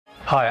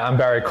Hi, I'm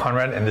Barry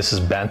Conrad, and this is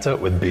Banter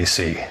with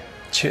BC.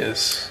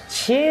 Cheers.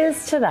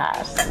 Cheers to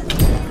that.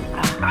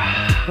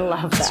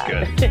 Love that.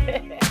 That's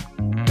good.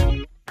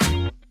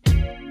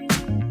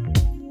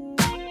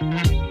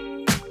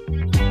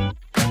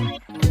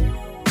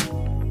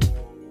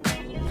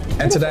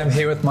 And today I'm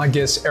here with my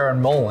guest,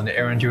 Erin Molan.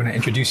 Erin, do you want to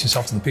introduce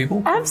yourself to the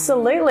people?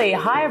 Absolutely.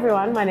 Hi,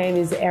 everyone. My name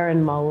is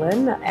Erin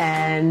Molan,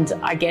 and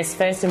I guess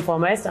first and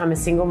foremost, I'm a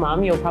single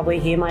mum. You'll probably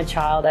hear my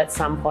child at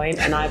some point,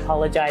 and I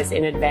apologise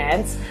in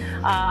advance.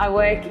 I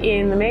work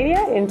in the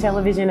media, in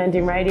television and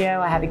in radio.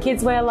 I have a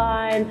kids wear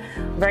line.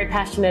 I'm very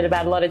passionate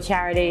about a lot of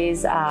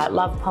charities.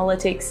 Love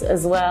politics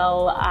as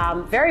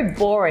well. Very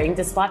boring,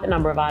 despite the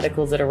number of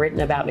articles that are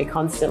written about me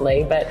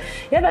constantly. But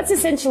yeah, that's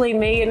essentially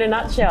me in a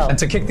nutshell. And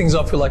to kick things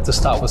off, we like to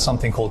start with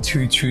something called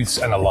Two Truths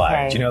and a Lie.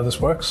 Okay. Do you know how this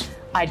works?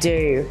 I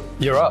do.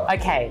 You're up.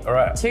 Okay. All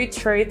right. Two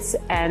truths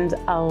and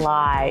a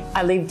lie.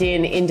 I lived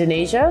in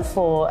Indonesia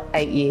for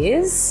 8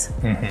 years.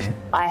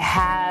 Mm-hmm. I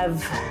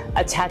have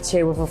a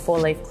tattoo of a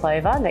 4-leaf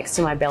clover next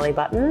to my belly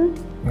button.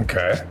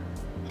 Okay.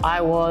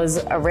 I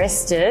was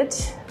arrested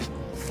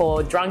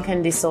for drunk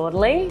and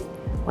disorderly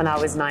when I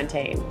was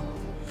 19.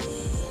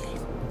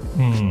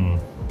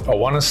 I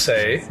want to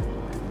say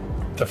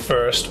the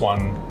first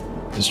one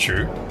is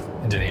true,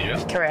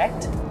 Indonesia.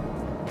 Correct.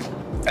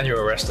 And you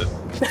were arrested.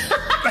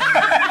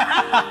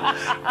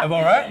 Am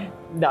I right?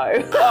 No.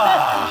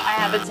 I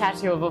have a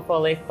tattoo of a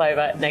 4-leaf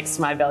clover next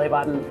to my belly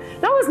button.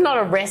 No, I was not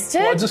arrested.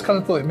 Well, I just kind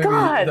of thought maybe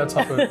that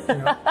type of,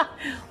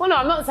 Well, no,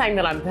 I'm not saying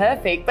that I'm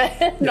perfect,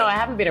 but no, I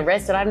haven't been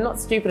arrested. I'm not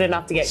stupid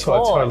enough to get So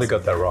caught. I totally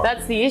got that wrong.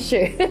 That's the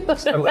issue.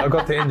 I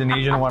got the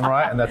Indonesian one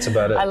right, and that's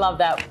about it. I love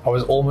that. I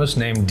was almost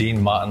named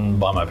Dean Martin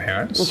by my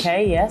parents.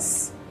 Okay,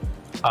 yes.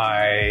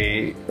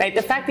 Mate,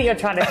 the fact that you're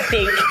trying to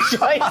think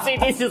shows me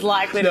this is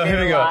likely to be here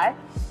we a go. lie.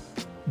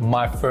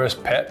 My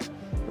first pet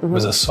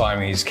was a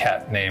Siamese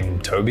cat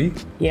named Toby.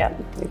 Yeah,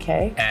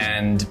 okay.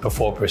 And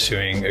before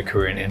pursuing a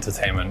career in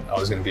entertainment, I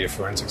was going to be a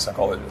forensic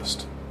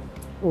psychologist.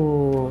 Ooh.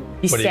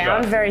 You What do you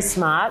sound got? very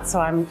smart, so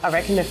I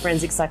reckon the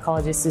forensic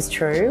psychologist is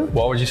true.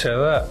 Why would you say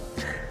that?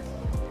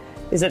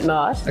 Is it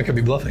not? I could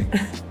be bluffing.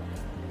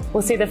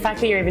 Well, see, the fact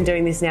that you're even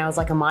doing this now is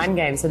like a mind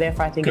game, so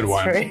therefore I think Good it's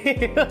one. true.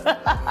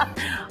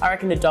 I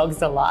reckon the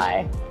dog's a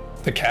lie.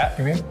 The cat,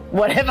 you mean?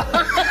 Whatever.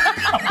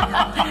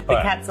 The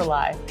cat's a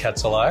lie.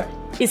 Cat's a lie?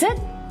 Is it?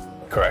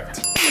 Correct.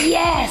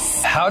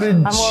 Yes! How did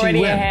I'm she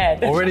already win?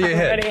 ahead. Already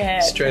ahead. Already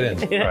ahead. Straight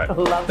in. Yeah, Right.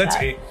 love Let's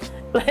that. eat.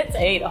 Let's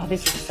eat. Oh,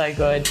 this is so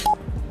good.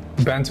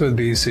 Banter with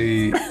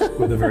BC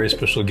with a very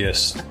special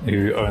guest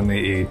who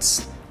only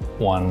eats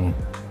one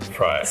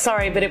fry.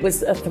 Sorry, but it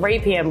was a 3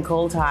 p.m.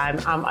 call time.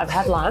 I've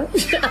had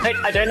lunch.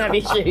 I don't have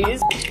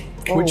issues.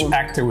 Which Ooh.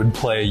 actor would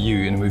play you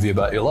in a movie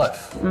about your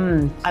life?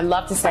 I'd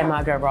love to say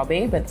Margot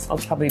Robbie, but I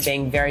was probably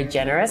being very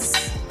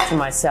generous to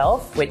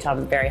myself, which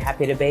I'm very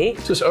happy to be.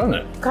 Just own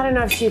it. I don't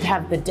know if she'd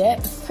have the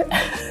depth.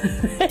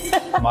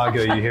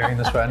 Margot, are you hearing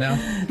this right now?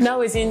 No,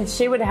 as in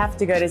she would have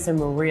to go to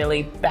some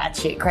really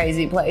batshit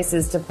crazy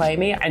places to play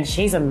me, and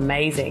she's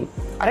amazing.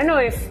 I don't know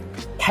if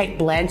Kate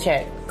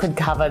Blanchett could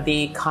cover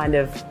the kind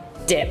of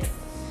depth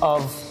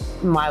of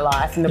my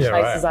life and the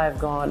places I've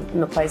gone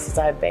and the places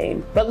I've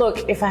been. But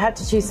look, if I had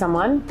to choose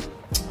someone,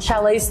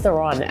 Charlize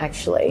Theron,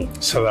 actually.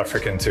 South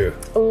African too.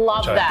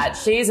 Love that.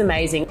 She is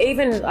amazing.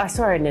 Even, I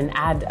saw her in an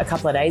ad a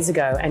couple of days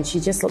ago and she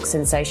just looks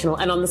sensational.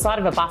 And on the side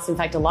of a bus, in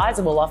fact,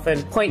 Eliza will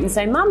often point and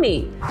say,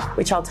 "Mummy,"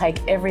 which I'll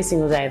take every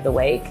single day of the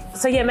week.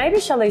 So yeah, maybe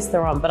Charlize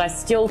Theron, but I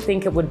still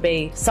think it would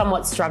be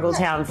somewhat struggle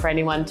town for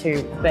anyone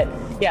to, but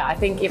yeah, I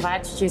think if I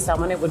had to choose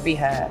someone, it would be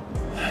her.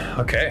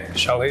 Okay,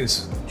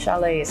 Charlize.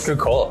 Charlize. Good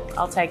call.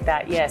 I'll take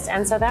that, yes.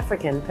 And South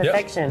African.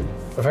 Perfection.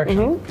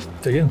 Perfection.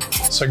 Dig in.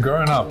 So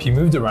growing up, you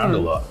moved around a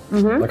lot,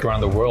 like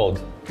around the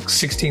world.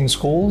 16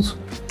 schools.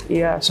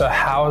 Yeah. So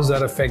how has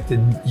that affected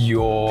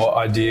your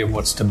idea of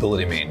what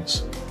stability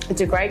means?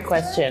 It's a great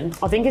question.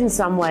 I think in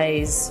some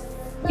ways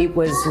it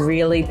was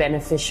really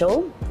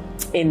beneficial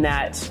in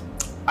that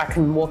I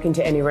can walk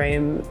into any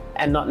room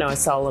and not know a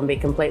soul and be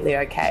completely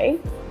okay.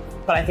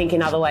 But I think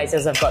in other ways,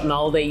 as I've gotten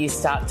older, you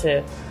start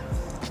to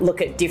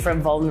look at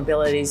different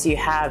vulnerabilities you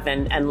have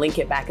and link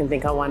it back and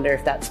think, I wonder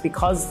if that's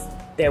because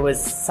there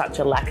was such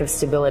a lack of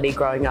stability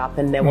growing up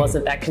and there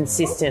wasn't that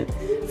consistent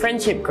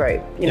friendship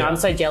group. You know, I'm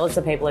so jealous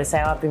of people who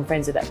say, "Oh, I've been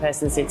friends with that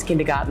person since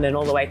kindergarten and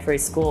all the way through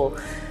school."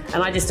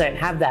 And I just don't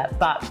have that.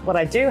 But what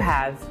I do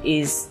have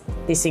is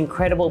this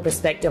incredible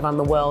perspective on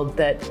the world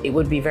that it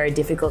would be very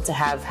difficult to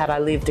have had I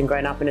lived and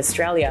grown up in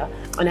Australia.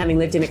 And having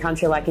lived in a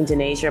country like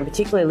Indonesia, and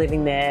particularly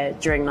living there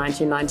during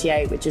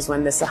 1998, which is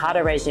when the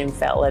Suharto regime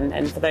fell.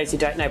 And for those who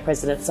don't know,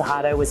 President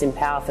Suharto was in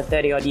power for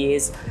 30 odd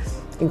years,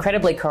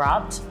 incredibly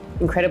corrupt,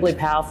 incredibly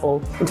powerful,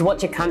 and to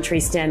watch a country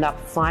stand up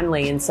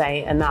finally and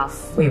say,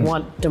 enough, we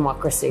want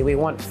democracy, we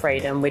want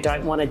freedom, we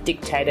don't want a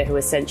dictator who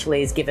essentially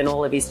has given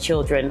all of his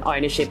children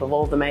ownership of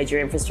all the major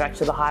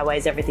infrastructure, the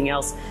highways, everything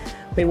else.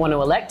 We want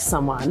to elect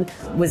someone,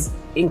 was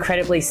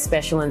incredibly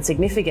special and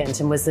significant,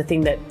 and was the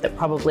thing that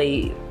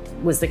probably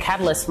was the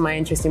catalyst for my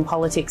interest in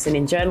politics and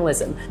in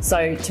journalism.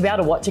 So to be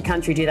able to watch a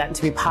country do that and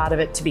to be part of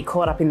it, to be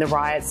caught up in the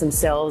riots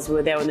themselves. We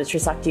were there when the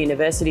Trisakti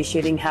University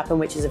shooting happened,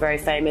 which is a very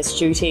famous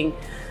shooting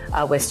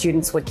where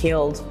students were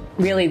killed,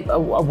 really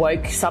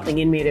awoke something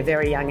in me at a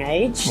very young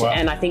age. Wow.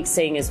 And I think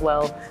seeing as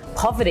well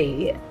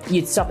poverty,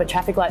 you'd stop at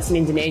traffic lights in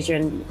Indonesia,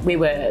 and we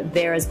were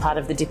there as part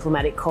of the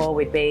diplomatic corps.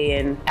 We'd be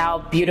in our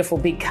beautiful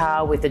big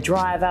car with the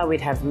driver, we'd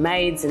have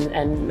maids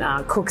and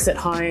cooks at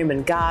home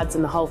and guards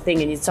and the whole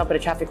thing, and you'd stop at a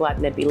traffic light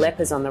and there'd be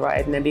lepers on the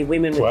road and there'd be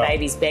women with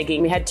babies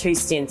begging. We had 2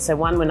 stints, so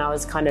one when I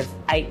was kind of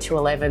 8 to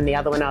 11, the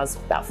other when I was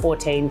about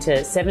 14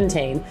 to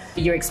 17.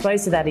 You're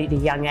exposed to that at a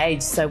young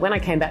age, so when I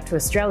came back to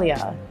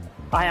Australia,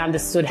 I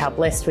understood how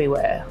blessed we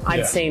were.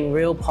 I'd seen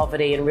real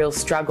poverty and real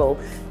struggle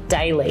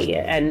daily,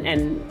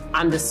 and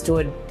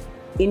understood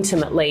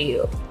intimately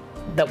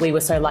that we were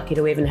so lucky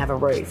to even have a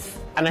roof.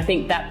 And I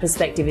think that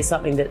perspective is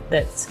something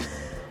that's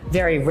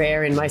very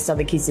rare in most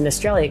other kids in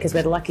Australia, because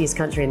we're the luckiest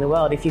country in the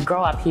world. If you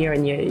grow up here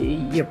and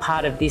you're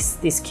part of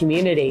this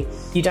community,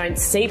 you don't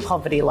see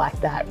poverty like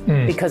that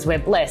because we're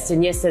blessed.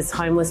 And yes, there's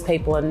homeless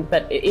people,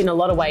 but in a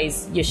lot of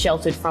ways you're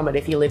sheltered from it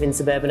if you live in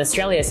suburban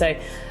Australia. So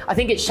I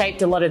think it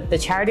shaped a lot of the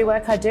charity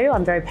work I do.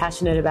 I'm very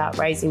passionate about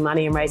raising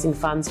money and raising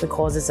funds for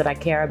causes that I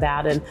care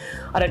about, and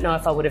I don't know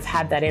if I would have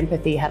had that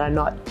empathy had I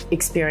not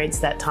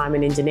experienced that time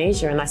in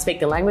Indonesia. And I speak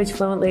the language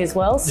fluently as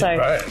well, so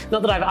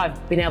not that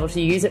I've been able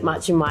to use it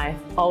much in my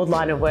old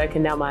line of work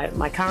and now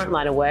my current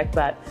line of work,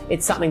 but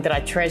it's something that I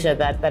treasure,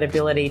 that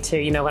ability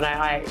to, you know, when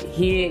I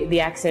hear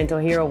the accent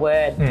or hear a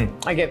word,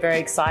 I get very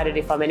excited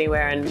if I'm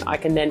anywhere, and I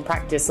can then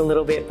practice a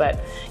little bit. But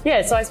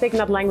yeah, so I speak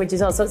another language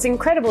as well. So it's an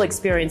incredible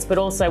experience, but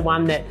also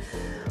one that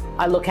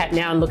I look at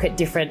now and look at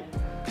different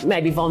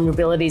maybe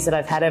vulnerabilities that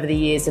I've had over the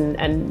years,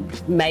 and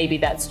maybe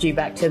that's due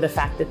back to the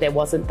fact that there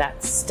wasn't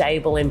that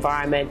stable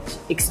environment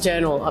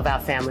external of our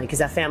family,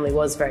 because our family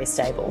was very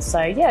stable.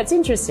 So yeah, it's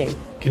interesting.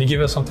 Can you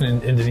give us something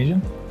in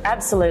Indonesian?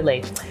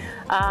 Absolutely.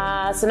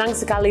 Senang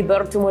sekali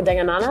bertemu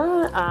dengan Ana.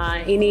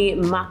 Ini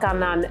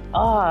makanan,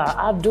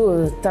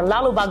 aduh,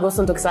 terlalu bagus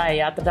untuk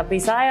saya. Tetapi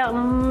saya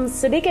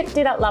sedikit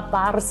tidak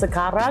lapar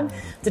sekarang.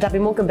 Tetapi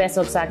mungkin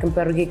besok saya akan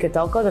pergi ke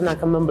toko dan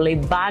akan membeli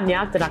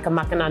banyak dan akan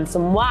makanan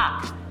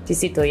semua di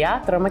situ ya.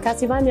 Terima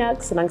kasih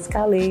banyak. Senang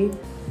sekali.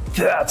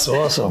 That's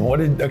awesome.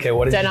 What did Don't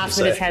you ask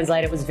me to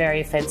translate. It was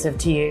very offensive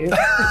to you.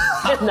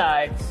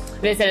 No.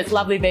 But I said, it's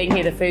lovely being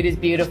here. The food is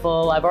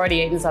beautiful. I've already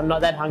eaten, so I'm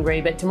not that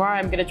hungry. But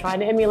tomorrow I'm going to try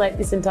and emulate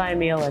this entire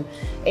meal and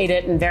eat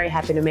it, and very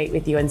happy to meet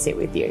with you and sit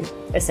with you,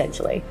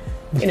 essentially,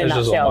 in a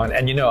nutshell.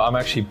 And you know, I'm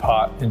actually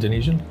part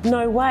Indonesian.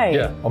 No way.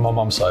 Yeah, on my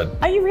mum's side.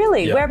 Are you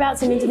really? Yeah.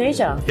 Whereabouts in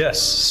Indonesia?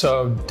 Yes.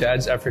 So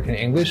dad's African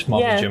English,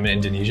 mum German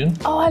Indonesian.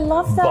 Oh, I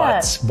love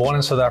that. But born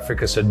in South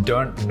Africa, so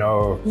don't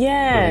know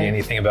really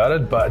anything about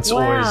it. But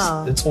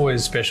it's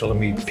always special to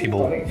meet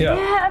people.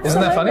 Yeah, absolutely.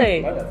 Isn't that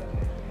funny?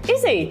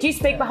 Is he? Do you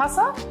speak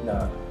Bahasa?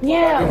 No.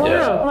 Yeah,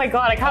 wow. Oh my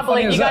God, I can't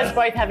believe you guys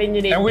both have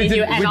Indonesian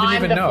and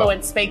I'm the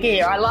fluent speaker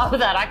here. I love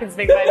that. I can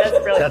speak both. That's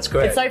brilliant. That's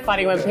great. It's so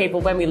funny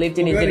when we lived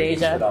in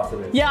Indonesia.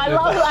 Yeah, I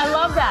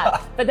love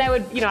that. But they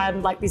would, you know,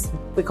 I'm like this,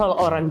 we call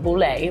it orang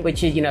bule,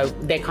 which is, you know,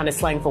 they're kind of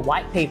slang for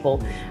white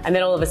people. And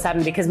then all of a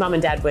sudden, because mum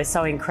and dad were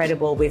so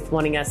incredible with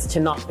wanting us to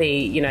not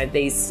be, you know,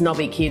 these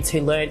snobby kids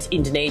who learnt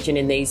Indonesian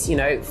in these, you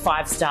know,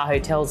 5-star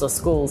hotels or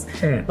schools,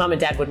 mum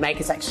and dad would make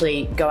us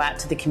actually go out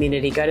to the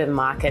community, go to the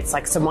markets.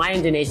 Like, so my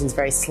Indonesian's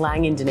very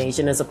slang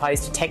Indonesian as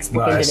opposed to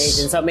textbook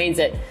Indonesian. So it means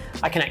that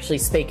I can actually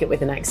speak it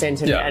with an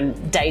accent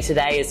and day to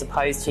day, as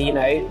opposed to, you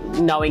know,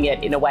 knowing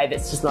it in a way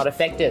that's just not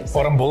effective. So,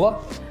 Orang bula?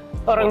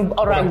 Orang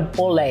bule. Orang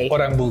bule.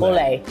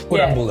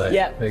 Orang bule.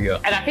 Yeah. There you go.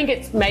 And I think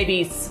it's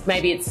maybe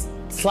it's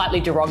slightly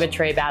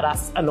derogatory about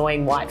us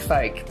annoying white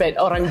folk, but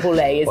orang bule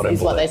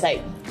is what they say.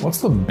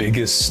 What's the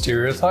biggest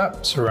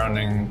stereotype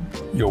surrounding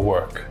your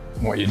work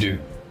and what you do?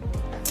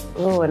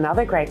 Oh,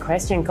 another great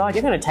question. God,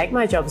 you're going to take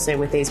my job soon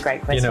with these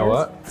great questions. You know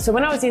what? So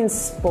when I was in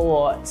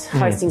sport,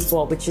 hosting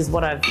sport, which is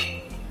what I've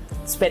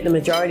spent the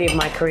majority of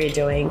my career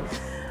doing,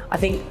 I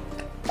think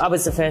I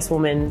was the first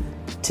woman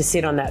to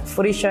sit on that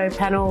footy show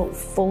panel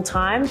full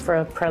time for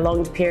a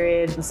prolonged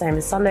period. Same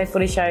as Sunday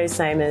footy shows,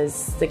 same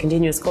as the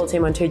continuous call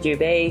team on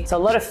 2GB. So a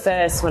lot of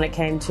firsts when it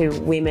came to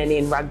women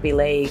in rugby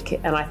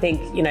league. And I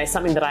think, you know,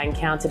 something that I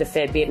encountered a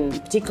fair bit,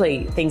 and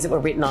particularly things that were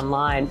written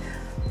online,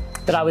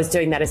 that I was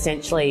doing that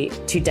essentially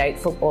to date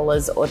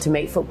footballers or to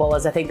meet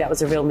footballers. I think that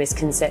was a real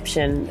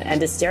misconception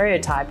and a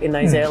stereotype in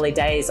those early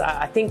days.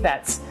 I think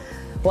that's,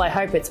 well, I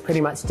hope it's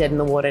pretty much dead in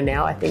the water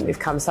now. I think we've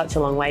come such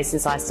a long way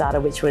since I started,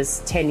 which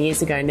was 10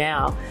 years ago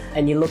now.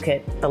 And you look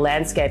at the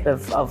landscape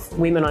of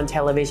women on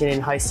television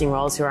in hosting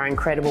roles who are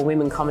incredible,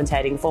 women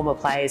commentating, former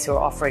players who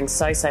are offering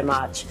so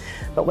much.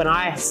 But when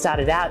I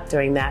started out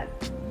doing that,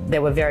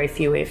 there were very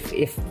few,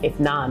 if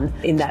none,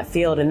 in that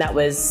field. And that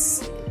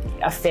was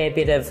a fair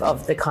bit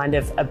of the kind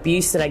of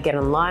abuse that I get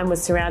online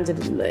was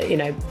surrounded, you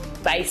know,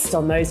 based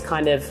on those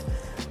kind of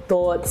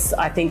thoughts.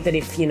 I think that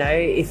if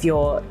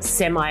you're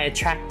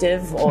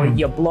semi-attractive or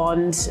you're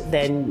blonde,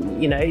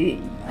 then,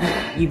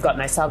 you've got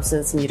no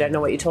substance and you don't know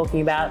what you're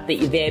talking about, that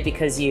you're there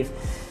because you've,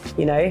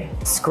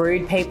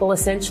 screwed people,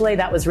 essentially.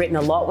 That was written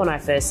a lot when I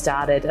first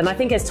started. And I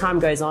think as time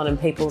goes on and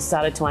people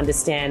started to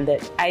understand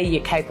that, A,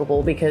 you're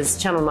capable, because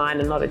Channel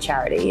 9 are not a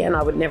charity, and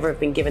I would never have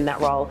been given that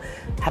role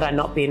had I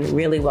not been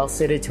really well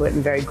suited to it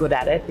and very good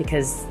at it,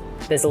 because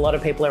there's a lot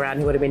of people around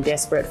who would have been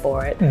desperate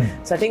for it.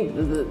 So I think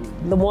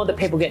the more that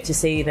people get to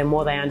see you, the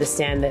more they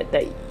understand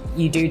that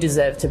you do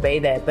deserve to be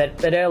there.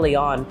 But early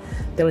on,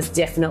 there was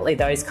definitely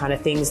those kind of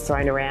things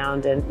thrown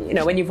around.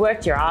 And, when you've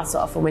worked your ass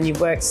off and when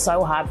you've worked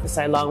so hard for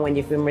so long, when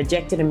you've been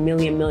rejected a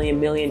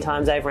million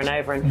times over and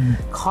over and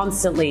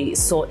constantly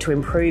sought to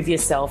improve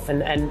yourself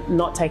and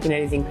not taking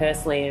anything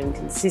personally and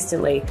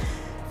consistently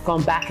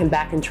gone back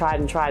and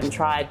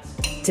tried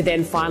to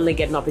then finally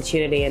get an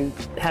opportunity and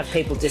have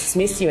people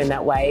dismiss you in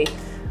that way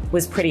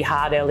was pretty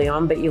hard early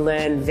on. But you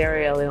learn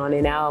very early on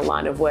in our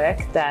line of work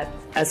that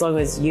as long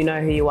as you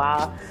know who you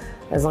are,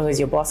 as long as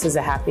your bosses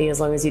are happy, as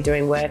long as you're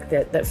doing work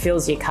that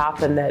fills your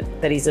cup and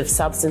that is of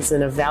substance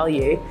and of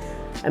value,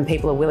 and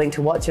people are willing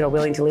to watch it or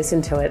willing to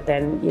listen to it,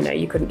 then,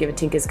 you couldn't give a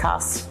tinker's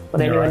cuss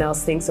what anyone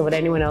else thinks or what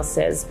anyone else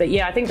says. But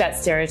yeah, I think that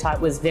stereotype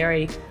was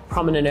very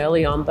prominent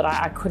early on, but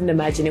I couldn't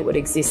imagine it would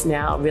exist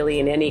now really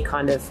in any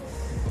kind of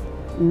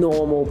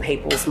normal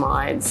people's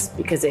minds,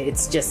 because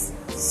it's just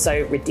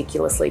so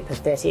ridiculously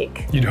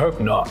pathetic. You'd hope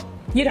not.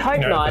 You'd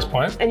hope not. At this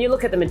point. And you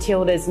look at the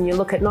Matildas and you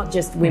look at not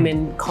just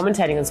women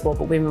commentating on sport,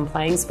 but women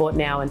playing sport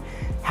now, and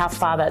how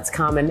far that's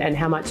come, and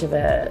how much of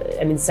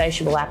an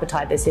insatiable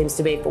appetite there seems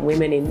to be for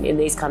women in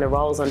these kind of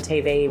roles on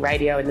TV,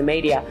 radio, and the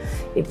media.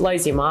 It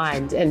blows your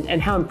mind,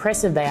 and how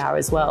impressive they are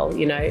as well.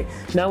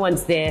 No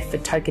one's there for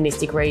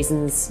tokenistic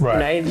reasons.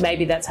 Right.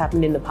 Maybe that's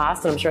happened in the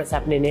past, and I'm sure it's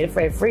happened in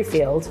every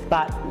field,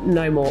 but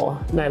no more,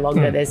 no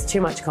longer. There's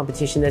too much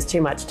competition, there's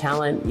too much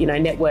talent.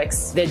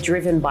 Networks, they're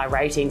driven by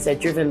ratings, they're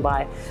driven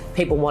by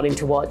people wanting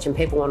to watch, and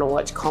people want to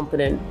watch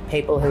competent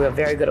people who are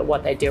very good at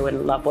what they do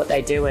and love what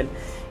they do. And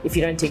if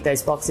you don't tick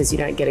those boxes, you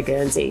don't get a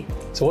Guernsey.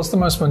 So what's the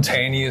most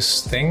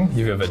spontaneous thing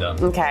you've ever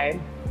done? Okay.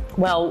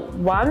 Well,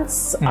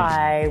 once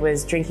I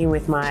was drinking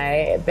with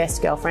my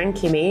best girlfriend,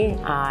 Kimmy,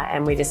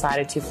 and we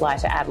decided to fly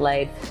to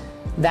Adelaide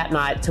that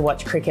night to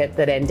watch cricket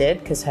that ended,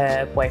 because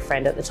her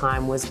boyfriend at the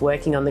time was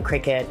working on the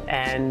cricket,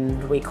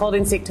 and we called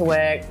in sick to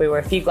work. We were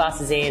a few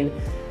glasses in.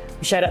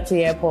 We showed up to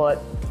the airport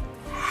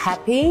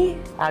happy,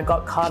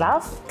 got cut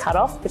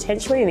off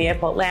potentially in the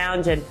airport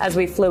lounge, and as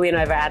we flew in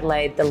over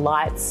Adelaide, the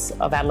lights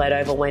of Adelaide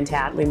Oval went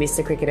out and we missed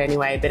the cricket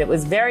anyway. But it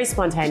was very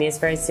spontaneous,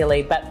 very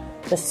silly, but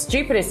the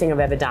stupidest thing I've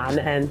ever done,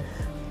 and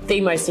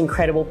the most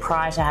incredible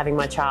prior to having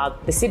my child,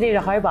 the Sydney to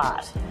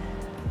Hobart.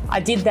 I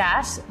did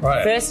that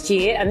first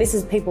year, and this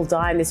is, people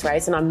die in this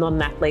race, and I'm not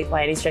an athlete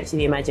by any stretch of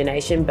the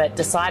imagination, but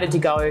decided to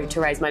go to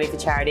raise money for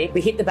charity.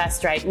 We hit the Bass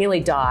Strait,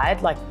 nearly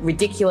died, like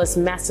ridiculous,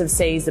 massive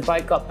seas. The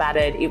boat got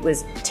battered. It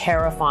was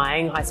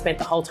terrifying. I spent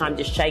the whole time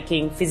just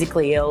shaking,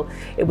 physically ill.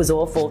 It was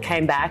awful.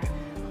 Came back.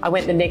 I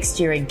went the next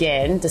year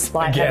again,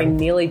 despite having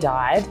nearly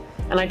died.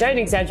 And I don't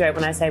exaggerate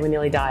when I say we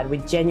nearly died. We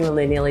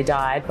genuinely nearly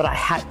died, but I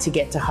had to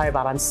get to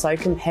Hobart. I'm so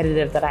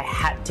competitive that I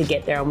had to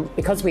get there. And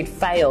because we'd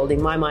failed,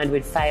 in my mind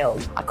we'd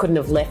failed, I couldn't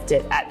have left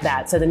it at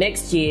that. So the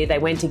next year they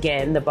went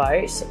again, the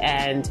boat,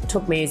 and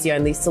took me as the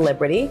only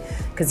celebrity,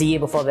 because the year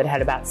before they'd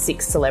had about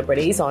 6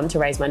 celebrities on to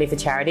raise money for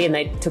charity, and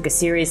they took a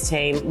serious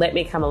team, let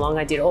me come along.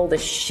 I did all the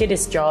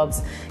shittest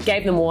jobs,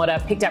 gave them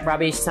water, picked up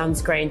rubbish,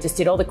 sunscreen, just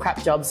did all the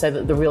crap jobs so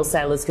that the real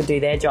sailors could do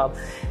their job.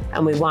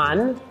 And we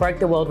won, broke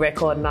the world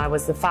record, and I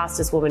was the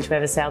fastest woman to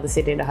ever sail the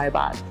Sydney to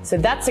Hobart. So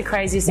that's the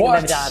craziest thing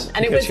I've ever done.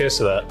 And it was cheers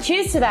to that.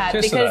 Cheers to that,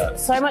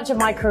 because so much of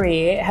my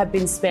career had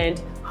been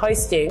spent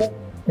hosting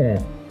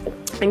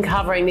and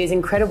covering these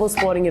incredible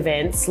sporting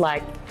events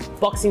like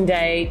Boxing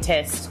Day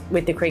Test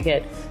with the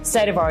cricket,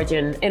 State of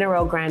Origin,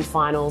 NRL Grand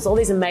Finals, all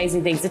these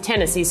amazing things, the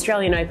tennis, the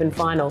Australian Open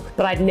final.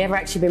 But I'd never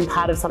actually been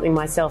part of something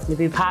myself, to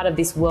be part of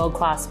this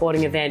world-class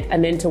sporting event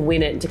and then to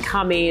win it and to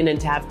come in and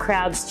to have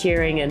crowds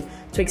cheering and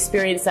to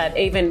experience that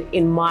even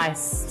in my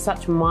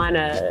such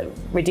minor,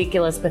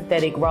 ridiculous,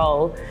 pathetic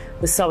role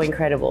was so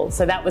incredible.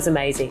 So that was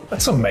amazing.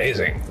 That's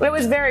amazing. It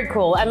was very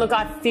cool. And look,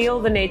 I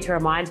feel the need to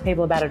remind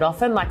people about it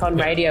often, like on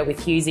radio with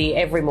Hughesy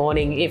every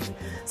morning. If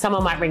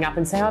someone might ring up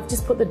and say, oh, I've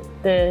just put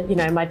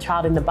my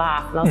child in the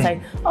bath. And I'll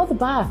say, oh, the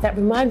bath, that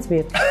reminds me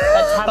of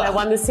that time I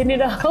won the Sydney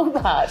to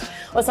Hobart.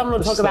 Or someone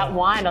will talk about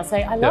wine. I'll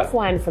say, I love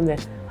wine from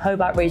the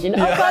Hobart region. Oh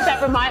God,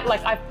 that reminds,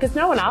 because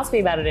no one asks me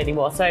about it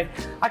anymore. So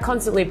I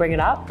constantly bring it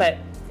up, but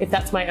if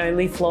that's my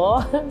only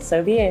flaw,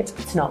 so be it.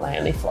 It's not my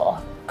only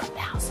flaw. I've got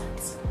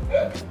thousands.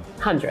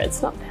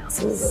 Hundreds, not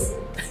thousands.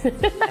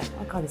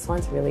 Oh God, this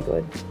wine's really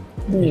good.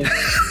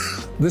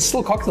 There's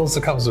still cocktails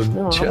that comes with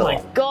chill. Oh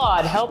my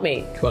God, help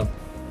me. Come on.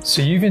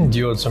 So you've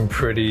endured some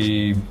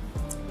pretty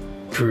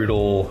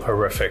brutal,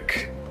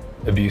 horrific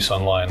abuse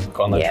online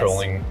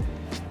trolling,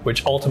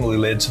 which ultimately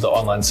led to the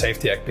Online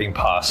Safety Act being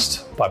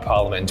passed by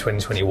Parliament in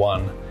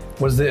 2021.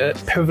 Was there a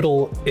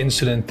pivotal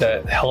incident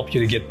that helped you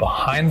to get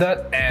behind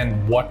that?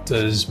 And what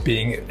does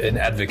being an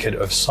advocate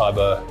of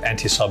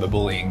anti-cyber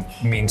bullying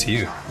mean to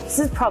you? This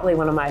is probably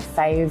one of my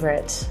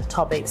favourite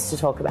topics to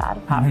talk about,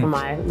 apart from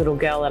my little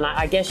girl. And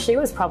I guess she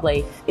was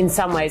probably, in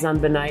some ways,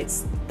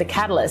 unbeknownst, the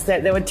catalyst.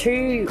 There were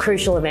two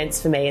crucial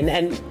events for me.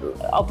 And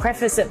I'll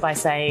preface it by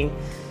saying,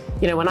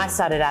 you know, when I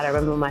started out, I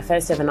remember my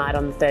first ever night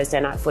on the Thursday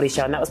Night Footy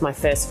Show, and that was my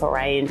first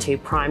foray into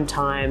prime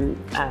time,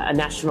 a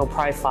national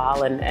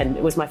profile, and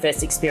it was my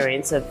first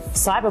experience of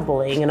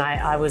cyberbullying, and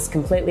I was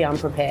completely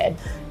unprepared,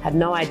 had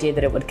no idea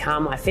that it would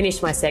come. I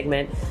finished my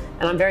segment,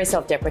 and I'm very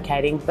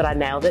self-deprecating, but I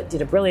nailed it,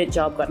 did a brilliant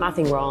job, got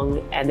nothing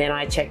wrong, and then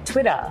I checked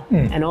Twitter,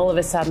 and all of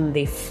a sudden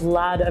the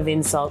flood of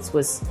insults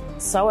was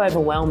so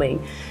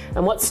overwhelming.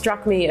 And what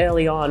struck me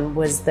early on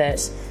was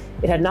that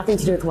it had nothing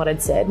to do with what I'd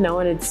said. No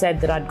one had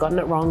said that I'd gotten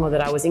it wrong or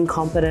that I was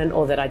incompetent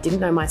or that I didn't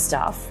know my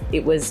stuff.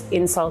 It was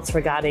insults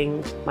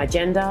regarding my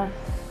gender,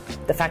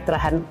 the fact that I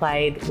hadn't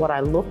played, what I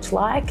looked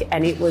like,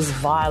 and it was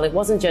vile. It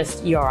wasn't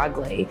just, you're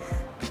ugly.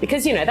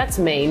 Because, you know, that's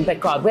mean, but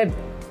God,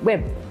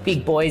 we're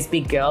big boys,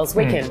 big girls.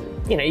 We can,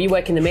 you know, you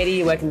work in the media,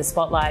 you work in the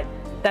spotlight,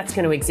 that's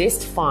going to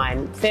exist,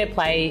 fine. Fair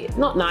play,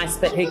 not nice,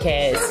 but who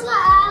cares?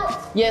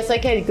 Yes,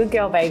 okay, good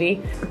girl,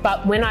 baby.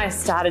 But when I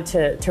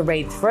started to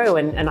read through,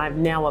 and I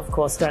now, of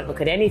course, don't look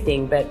at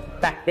anything,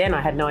 but back then I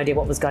had no idea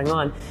what was going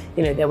on.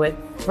 You know, there were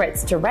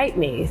threats to rape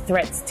me,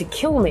 threats to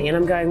kill me, and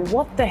I'm going,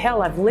 what the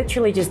hell? I've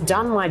literally just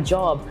done my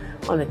job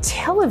on a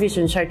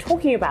television show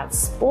talking about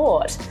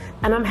sport,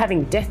 and I'm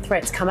having death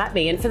threats come at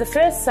me. And for the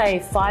first,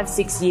 say,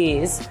 5-6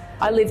 years,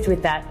 I lived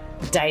with that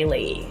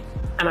daily.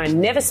 And I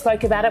never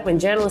spoke about it. When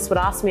journalists would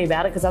ask me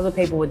about it, because other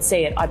people would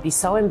see it, I'd be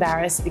so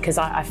embarrassed because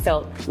I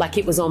felt like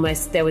it was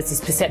almost, there was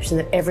this perception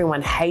that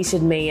everyone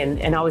hated me,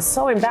 and I was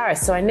so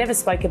embarrassed. So I never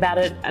spoke about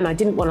it, and I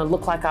didn't want to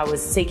look like I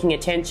was seeking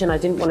attention. I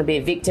didn't want to be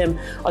a victim.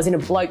 I was in a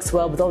bloke's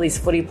world with all these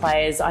footy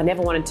players. I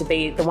never wanted to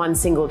be the one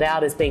singled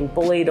out as being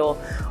bullied or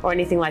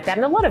anything like that.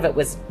 And a lot of it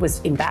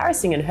was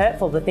embarrassing and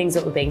hurtful, the things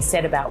that were being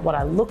said about what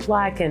I looked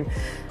like and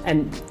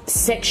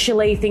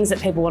sexually, things that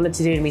people wanted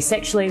to do to me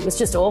sexually. It was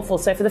just awful.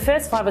 So for the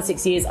first 5 or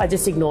 6 years, I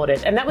just ignored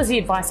it. And that was the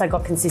advice I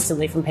got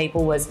consistently from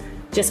people, was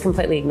just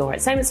completely ignore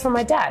it. Same as from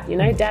my dad, you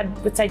know,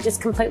 Dad would say,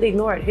 just completely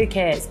ignore it. Who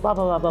cares? Blah,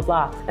 blah, blah,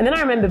 blah, blah. And then I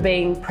remember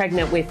being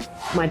pregnant with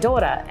my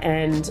daughter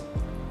and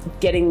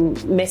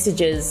getting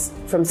messages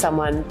from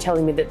someone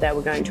telling me that they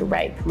were going to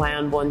rape my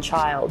unborn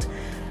child.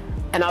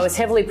 And I was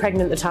heavily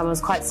pregnant at the time. I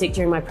was quite sick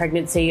during my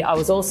pregnancy. I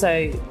was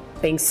also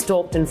being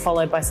stalked and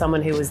followed by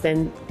someone who was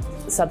then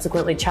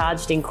subsequently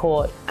charged in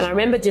court. And I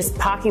remember just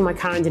parking my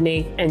car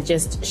underneath and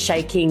just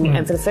shaking,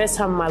 and for the first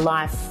time in my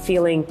life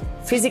feeling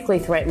physically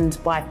threatened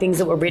by things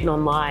that were written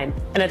online.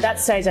 And at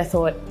that stage I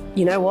thought,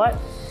 you know what?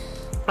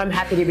 I'm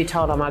happy to be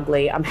told I'm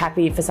ugly. I'm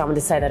happy for someone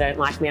to say they don't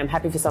like me. I'm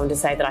happy for someone to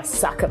say that I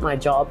suck at my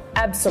job.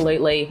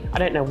 Absolutely. I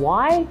don't know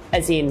why,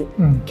 as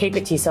in keep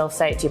it to yourself,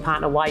 say it to your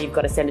partner why you've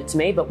got to send it to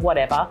me, but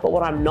whatever. But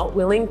what I'm not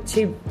willing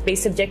to be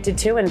subjected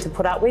to and to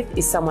put up with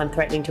is someone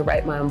threatening to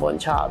rape my unborn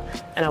child.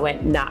 And I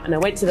went, nah. And I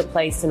went to the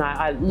police and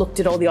I looked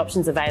at all the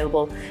options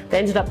available. They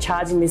ended up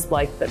charging this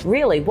bloke, but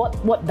really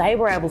what they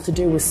were able to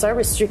do was so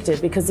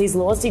restricted because these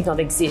laws did not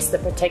exist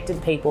that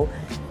protected people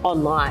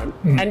online.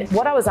 And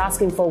what I was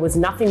asking for was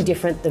nothing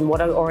different than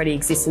what already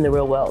exists in the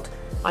real world.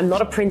 I'm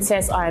not a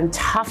princess. I am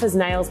tough as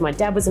nails. My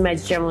dad was a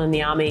Major General in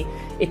the Army.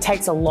 It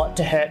takes a lot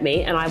to hurt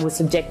me, and I was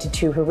subjected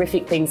to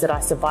horrific things that I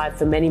survived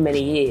for many,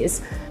 many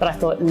years. But I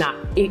thought, nah,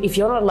 if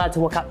you're not allowed to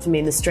walk up to me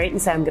in the street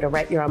and say I'm going to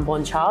rape your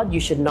unborn child, you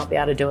should not be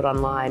able to do it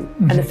online.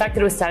 And the fact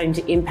that it was starting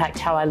to impact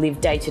how I lived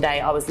day to day,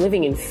 I was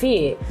living in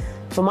fear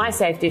for my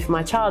safety, for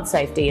my child's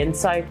safety. And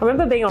so I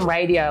remember being on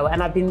radio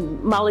and I've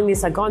been mulling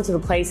this. I've gone to the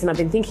police and I've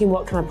been thinking,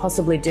 what can I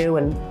possibly do?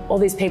 And all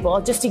these people,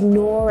 oh, just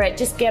ignore it,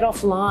 just get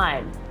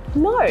offline.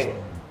 No,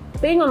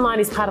 being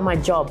online is part of my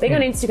job. Being on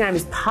Instagram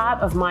is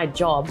part of my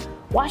job.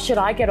 Why should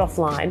I get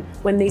offline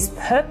when these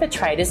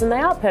perpetrators, and they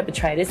are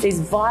perpetrators,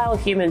 these vile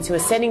humans who are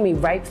sending me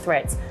rape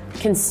threats,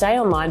 can stay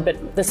online,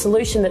 but the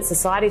solution that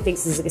society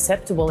thinks is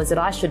acceptable is that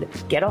I should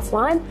get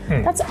offline?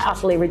 That's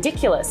utterly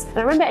ridiculous. And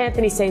I remember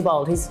Anthony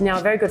Seibold, who's now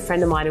a very good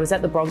friend of mine, who was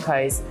at the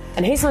Broncos,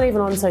 and he's not even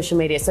on social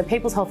media. So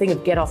people's whole thing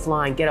of get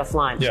offline, get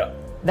offline. Yeah.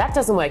 That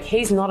doesn't work.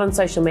 He's not on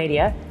social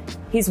media.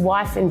 His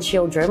wife and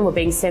children were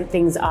being sent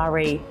things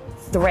re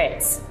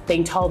threats,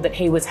 being told that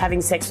he was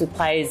having sex with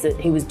players, that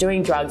he was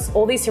doing drugs,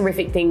 all these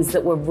horrific things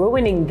that were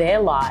ruining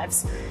their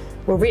lives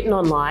were written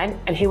online,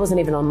 and he wasn't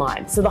even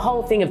online. So the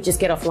whole thing of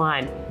just get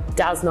offline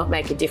does not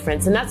make a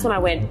difference. And that's when I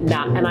went,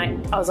 nah. And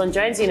I was on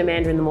Jonesy and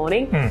Amanda in the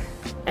morning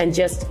and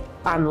just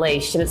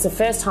unleashed. And it's the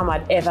first time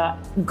I'd ever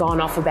gone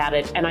off about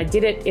it. And I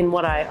did it in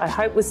what I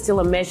hope was still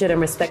a measured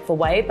and respectful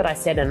way, but I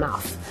said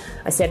enough.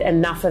 I said,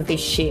 enough of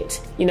this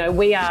shit. You know,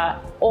 we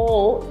are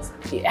all,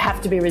 you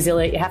have to be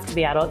resilient, you have to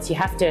be adults, you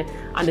have to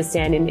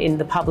understand in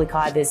the public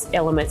eye there's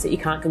elements that you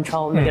can't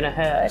control and they're going to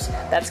hurt.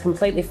 That's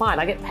completely fine.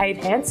 I get paid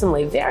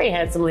handsomely, very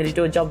handsomely, to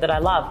do a job that I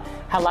love.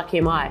 How lucky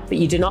am I? But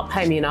you do not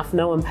pay me enough.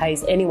 No one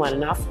pays anyone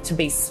enough to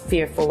be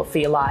fearful for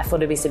your life or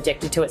to be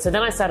subjected to it. So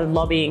then I started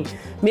lobbying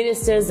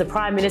ministers, the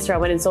Prime Minister. I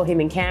went and saw him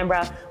in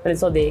Canberra, went and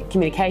saw the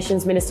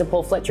Communications Minister,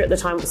 Paul Fletcher at the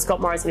time, with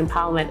Scott Morrison in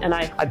Parliament, and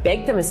I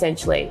begged them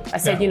essentially. I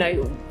said, you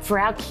know, for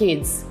our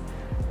kids,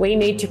 we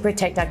need to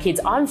protect our kids.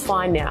 I'm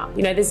fine now.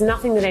 You know, there's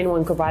nothing that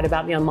anyone could write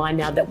about me online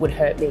now that would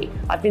hurt me.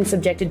 I've been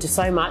subjected to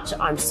so much.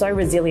 I'm so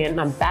resilient and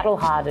I'm battle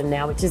hardened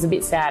now, which is a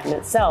bit sad in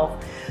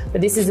itself.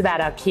 But this is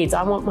about our kids.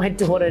 I want my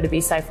daughter to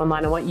be safe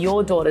online. I want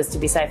your daughters to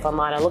be safe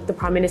online. I looked the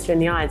Prime Minister in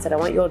the eye and said, I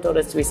want your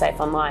daughters to be safe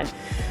online.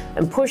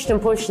 And pushed and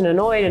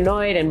annoyed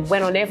and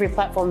went on every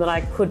platform that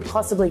I could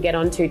possibly get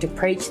onto to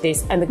preach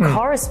this. And the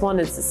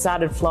correspondence that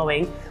started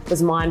flowing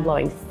was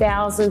mind-blowing.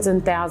 Thousands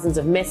and thousands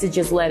of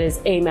messages, letters,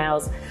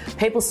 emails,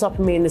 people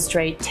stopping me in the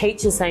street,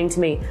 teachers saying to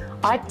me,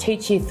 I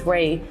teach year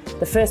 3.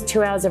 The first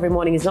 2 hours every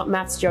morning is not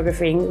maths,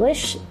 geography,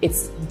 English.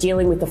 It's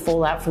dealing with the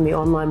fallout from the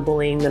online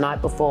bullying the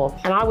night before.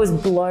 And I was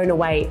blown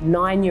away,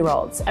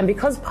 9-year-olds. And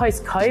because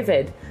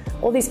post-COVID,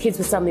 all these kids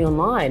were suddenly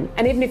online.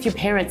 And even if your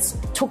parents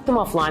took them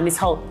offline, this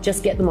whole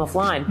just get them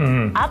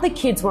offline, other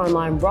kids were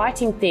online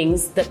writing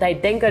things that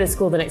they'd then go to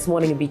school the next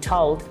morning and be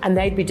told, and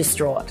they'd be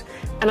distraught.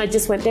 And I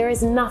just went, there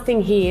is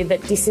nothing here that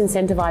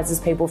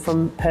disincentivizes people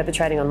from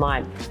perpetrating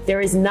online.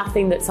 There is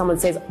nothing that someone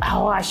says,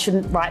 oh, I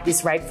shouldn't write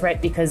this rape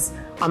threat because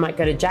I might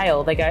go to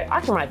jail. They go, I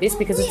can write this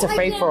because it's a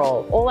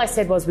free-for-all. All I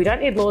said was, we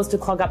don't need laws to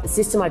clog up the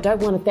system. I don't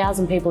want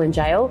 1,000 people in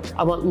jail.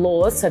 I want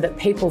laws so that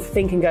people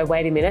think and go,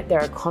 wait a minute, there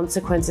are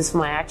consequences for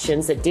my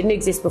actions that didn't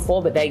exist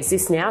before, but they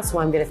exist now, so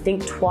I'm going to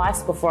think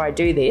twice before I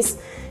do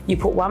this. You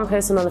put one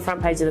person on the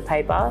front page of the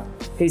paper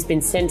who's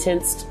been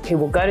sentenced, who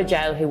will go to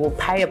jail, who will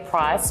pay a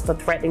price for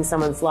threatening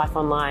someone's life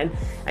online,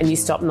 and you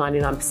stop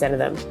 99% of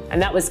them.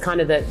 And that was kind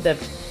of the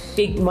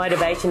big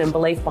motivation and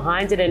belief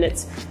behind it. And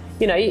it's,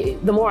 you know,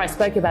 the more I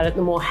spoke about it,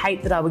 the more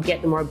hate that I would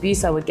get, the more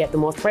abuse I would get, the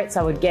more threats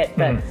I would get.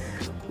 But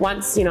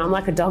once, you know, I'm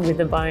like a dog with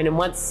a bone, and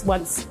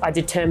once I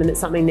determined that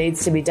something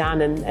needs to be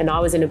done, and I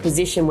was in a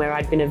position where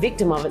I'd been a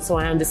victim of it, so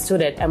I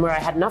understood it, and where I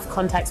had enough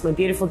contacts, my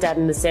beautiful dad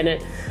in the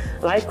Senate,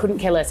 and I couldn't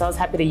care less. I was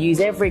happy to use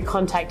every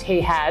contact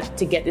he had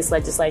to get this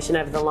legislation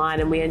over the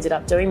line, and we ended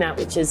up doing that,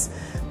 which is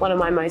one of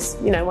my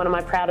most, you know, one of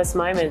my proudest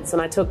moments.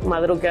 And I took my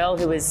little girl,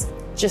 who was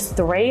just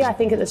 3, I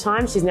think at the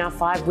time, she's now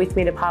 5, with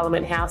me to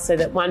Parliament House, so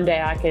that one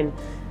day I can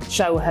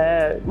show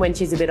her, when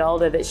she's a bit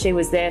older, that she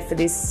was there for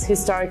this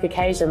historic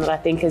occasion that I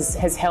think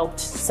has helped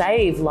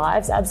save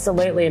lives,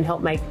 absolutely, and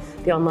help make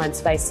the online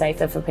space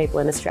safer for people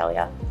in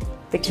Australia.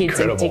 For kids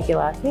in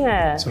particular.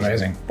 Yeah. It's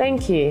amazing.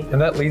 Thank you. And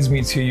that leads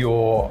me to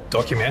your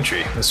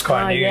documentary, the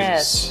Sky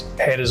News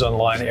Haters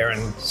Online,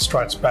 Erin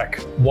Strikes Back.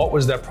 What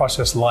was that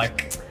process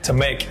like to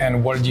make,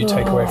 and what did you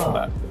take away from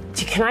that?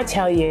 Can I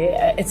tell you,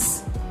 I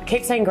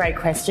keep saying great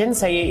question,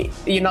 so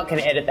you're not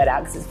going to edit that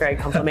out because it's very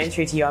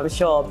complimentary to you, I'm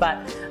sure, but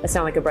I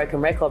sound like a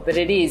broken record, but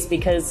it is,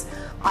 because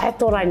I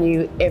thought I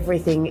knew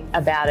everything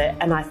about it,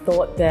 and I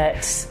thought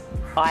that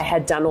I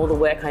had done all the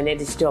work I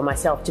needed to do on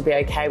myself to be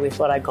okay with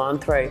what I'd gone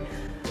through.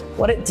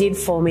 What it did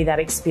for me, that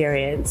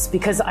experience,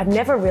 because I'd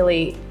never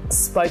really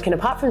spoken,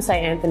 apart from, say,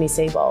 Anthony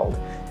Seibold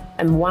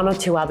and 1 or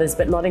 2 others,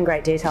 but not in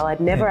great detail, I'd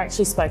never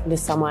actually spoken to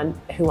someone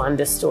who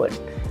understood.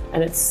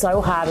 And it's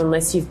so hard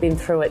unless you've been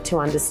through it to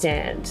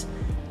understand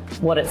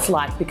what it's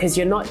like, because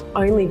you're not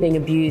only being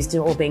abused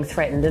or being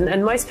threatened,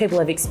 and most people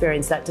have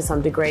experienced that to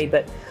some degree,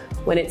 but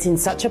when it's in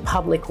such a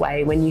public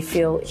way, when you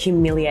feel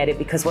humiliated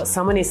because what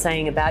someone is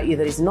saying about you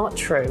that is not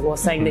true, or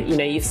saying that, you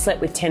know, you've slept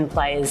with 10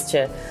 players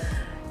to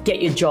get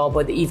your job,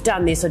 or that you've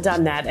done this or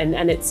done that,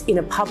 and it's in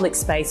a public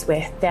space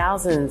where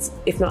thousands,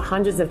 if not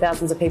hundreds of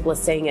thousands of people are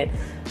seeing it,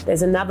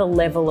 there's another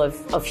level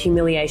of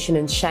humiliation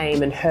and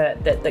shame and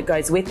hurt that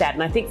goes with that.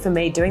 And I think for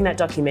me, doing that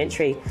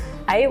documentary,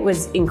 it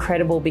was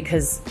incredible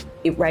because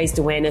it raised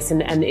awareness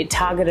and it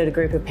targeted a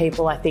group of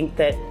people, I think,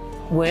 that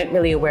weren't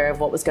really aware of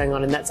what was going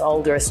on, and that's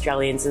older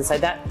Australians. And so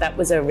that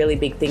was a really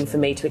big thing for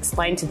me, to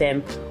explain to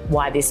them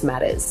why this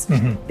matters,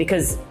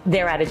 because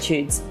their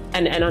attitudes,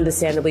 and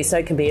understandably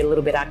so, can be a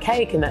little bit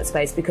archaic in that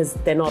space because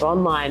they're not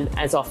online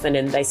as often,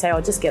 and they say,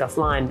 oh, just get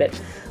offline.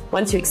 But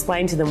once you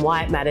explain to them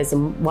why it matters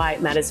and why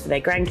it matters for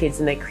their grandkids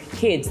and their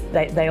kids,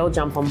 they all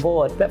jump on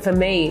board. But for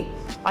me,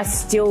 I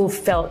still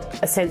felt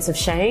a sense of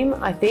shame,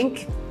 I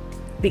think,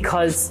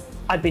 because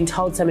I'd been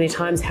told so many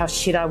times how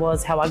shit I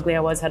was, how ugly I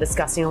was, how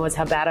disgusting I was,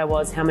 how bad I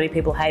was, how many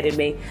people hated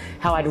me,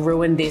 how I'd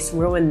ruined this,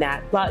 ruined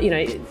that. But, you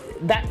know,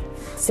 that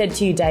said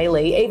to you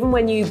daily, even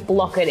when you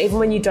block it, even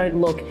when you don't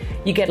look,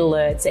 you get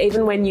alerts.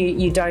 Even when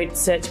you don't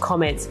search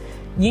comments,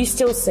 you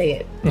still see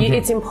it.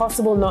 It's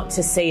impossible not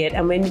to see it.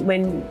 And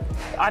when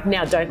I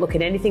now don't look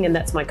at anything, and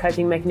that's my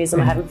coping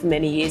mechanism. I haven't for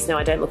many years now.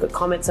 I don't look at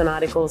comments on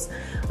articles.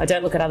 I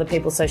don't look at other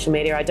people's social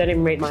media. I don't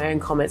even read my own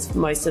comments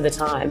most of the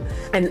time.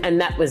 And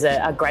that was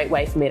a great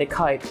way for me to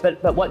cope.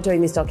 But what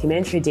doing this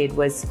documentary did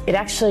was it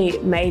actually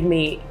made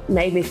me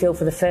feel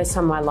for the first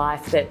time in my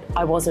life that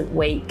I wasn't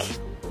weak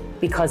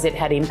because it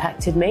had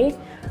impacted me.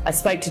 I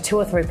spoke to 2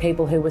 or 3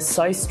 people who were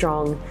so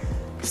strong,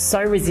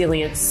 so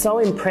resilient, so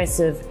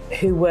impressive,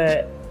 who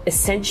were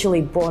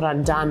essentially brought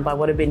undone by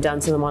what had been done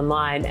to them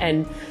online.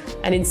 And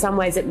in some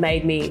ways it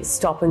made me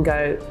stop and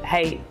go,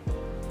 hey,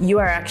 you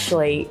are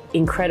actually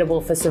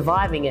incredible for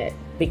surviving it.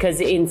 Because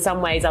in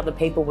some ways other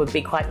people would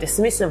be quite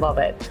dismissive of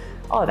it.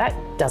 Oh, that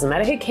doesn't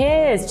matter, who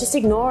cares? Just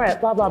ignore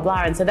it, blah, blah,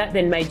 blah. And so that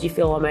then made you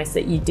feel almost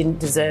that you didn't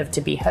deserve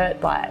to be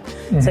hurt by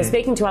it. So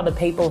speaking to other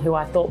people who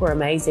I thought were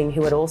amazing,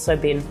 who had also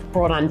been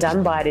brought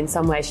undone by it in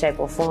some way, shape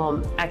or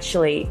form,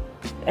 actually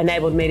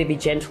enabled me to be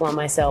gentle on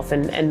myself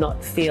and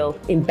not feel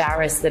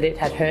embarrassed that it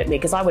had hurt me,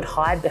 because I would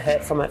hide the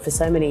hurt from it for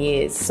so many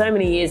years. So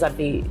many years I'd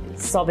be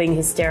sobbing,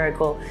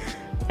 hysterical,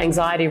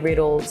 anxiety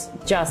riddled,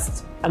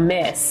 just a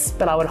mess,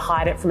 but I would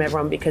hide it from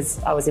everyone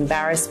because I was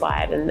embarrassed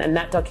by it. And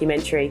that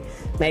documentary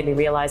made me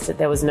realise that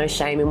there was no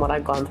shame in what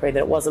I'd gone through, that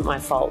it wasn't my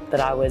fault,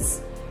 that I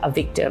was a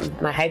victim.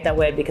 And I hate that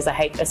word because I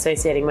hate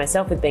associating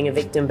myself with being a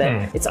victim, but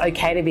it's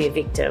okay to be a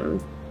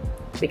victim,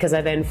 because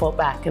I then fought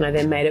back and I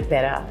then made it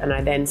better, and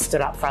I then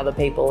stood up for other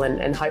people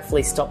and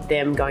hopefully stopped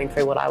them going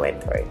through what I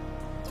went through.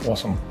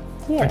 Awesome.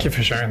 Yeah. Thank you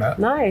for sharing that.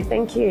 No,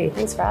 thank you.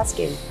 Thanks for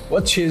asking.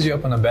 What cheers you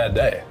up on a bad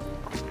day?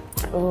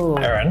 Ooh.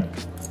 Erin?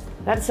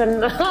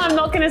 I'm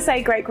not going to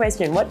say great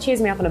question. What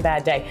cheers me up on a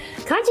bad day?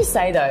 Can I just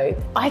say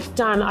though, I've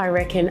done, I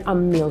reckon, a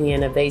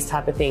million of these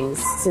type of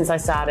things since I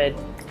started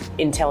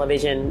in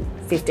television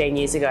 15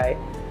 years ago.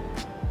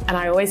 And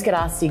I always get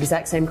asked the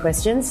exact same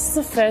questions. This is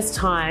the first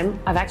time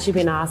I've actually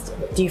been asked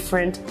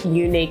different,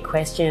 unique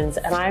questions,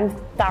 and I'm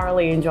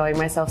thoroughly enjoying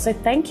myself. So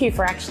thank you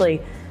for actually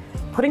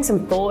putting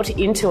some thought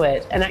into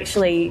it, and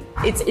actually,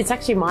 it's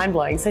actually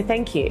mind-blowing. So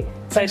thank you.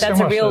 So that's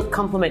a real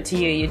compliment to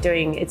you. You're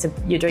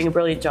doing a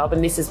brilliant job,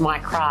 and this is my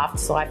craft,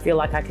 so I feel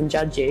like I can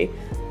judge you.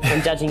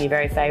 I'm judging you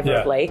very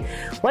favourably.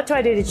 Yeah. What do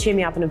I do to cheer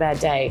me up on a bad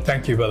day?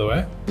 Thank you, by the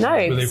way. No,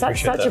 really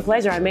such a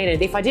pleasure. I mean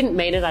it. If I didn't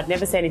mean it, I'd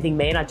never say anything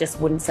mean. I just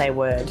wouldn't say a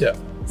word. Yeah.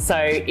 So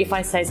if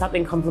I say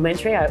something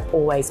complimentary, I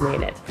always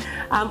mean it.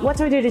 What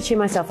do I do to cheer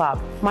myself up?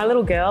 My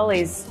little girl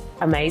is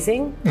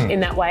amazing in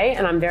that way,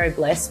 and I'm very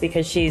blessed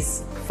because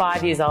she's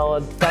 5 years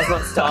old, does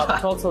not stop,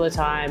 talks all the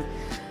time,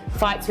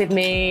 fights with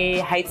me,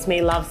 hates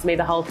me, loves me,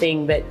 the whole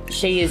thing, but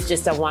she is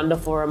just a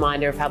wonderful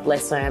reminder of how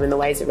blessed I am in the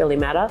ways that really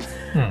matter.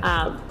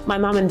 My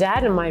mum and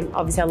dad, and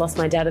obviously I lost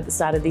my dad at the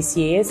start of this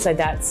year, so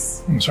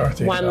that's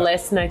one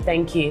less, no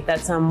thank you,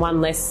 that's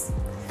one less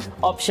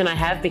option I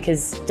have,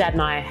 because Dad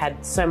and I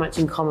had so much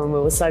in common. We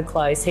were so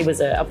close. He was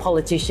a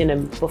politician,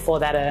 and before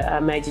that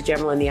a Major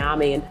General in the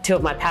Army, and 2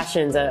 of my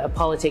passions are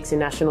politics and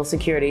national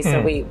security,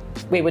 so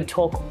we would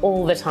talk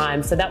all the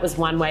time. So that was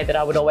one way that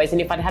I would always,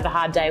 and if I'd have a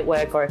hard day at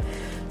work, or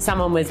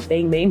someone was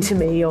being mean to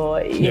me,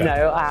 or you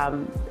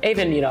know,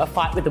 even a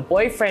fight with a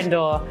boyfriend,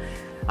 or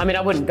I mean,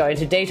 I wouldn't go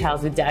into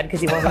details with Dad because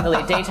he wasn't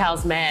really a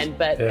details man,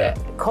 but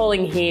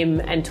calling him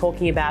and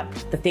talking about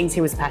the things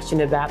he was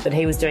passionate about, that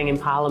he was doing in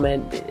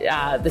Parliament,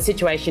 the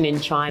situation in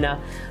China,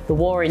 the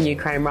war in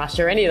Ukraine,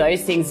 Russia, any of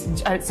those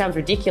things, it sounds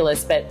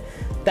ridiculous, but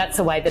that's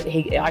a way that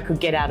I could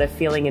get out of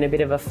feeling in a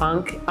bit of a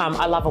funk.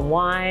 I love a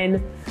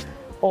wine.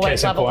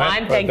 Always love a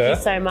wine, thank you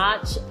so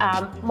much.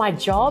 My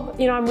job,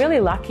 I'm really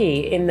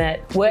lucky in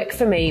that work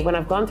for me, when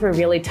I've gone through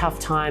really tough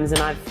times,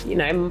 and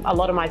a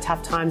lot of my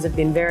tough times have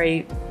been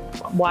very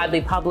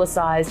widely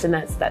publicised, and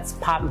that's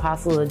part and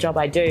parcel of the job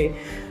I do.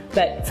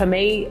 But for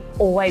me,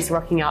 always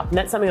rocking up, and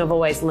that's something I've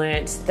always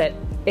learnt, that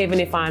even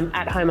if I'm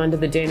at home under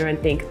the doona and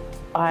think,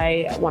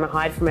 I want to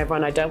hide from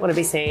everyone, I don't want to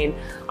be seen,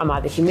 I'm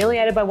either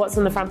humiliated by what's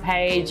on the front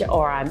page,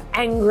 or I'm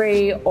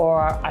angry,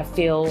 or I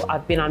feel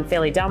I've been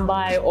unfairly done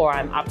by, or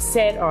I'm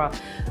upset, or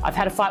I've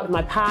had a fight with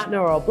my partner,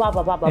 or blah,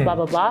 blah, blah, blah, blah,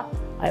 blah, blah,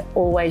 I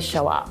always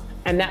show up.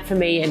 And that for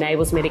me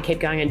enables me to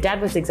keep going. And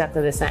Dad was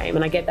exactly the same.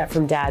 And I get that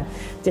from Dad,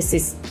 just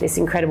this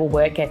incredible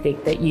work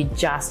ethic that you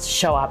just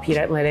show up, you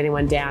don't let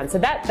anyone down. So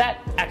that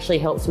actually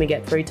helps me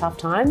get through tough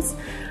times.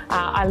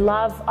 I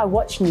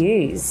watch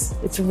news.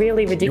 It's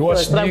really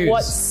ridiculous. But I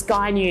watch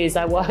Sky News,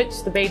 I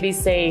watch the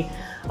BBC,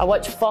 I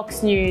watch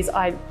Fox News,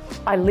 I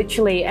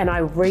literally, and I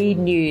read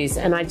news,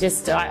 and I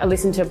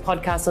listen to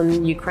podcasts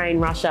on Ukraine,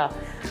 Russia.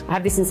 I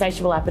have this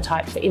insatiable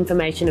appetite for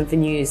information and for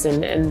news,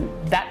 and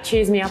that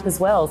cheers me up as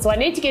well. So I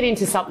need to get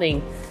into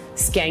something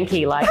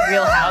skanky like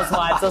Real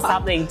Housewives or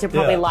something to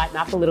probably lighten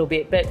up a little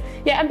bit. But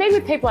yeah, and being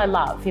with people I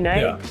love,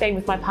 being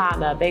with my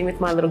partner, being with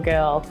my little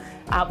girl,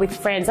 with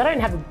friends. I don't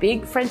have a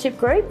big friendship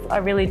group, I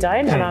really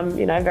don't, and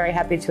I'm very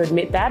happy to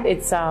admit that.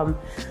 It's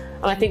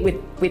and I think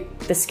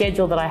with the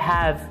schedule that I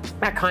have,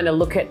 I kind of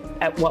look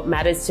at what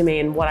matters to me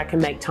and what I can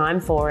make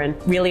time for, and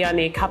really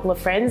only a couple of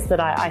friends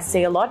that I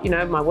see a lot.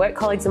 My work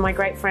colleagues are my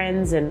great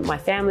friends, and my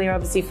family are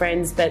obviously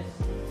friends, but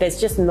there's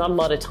just not a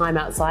lot of time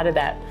outside of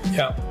that.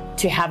 Yeah.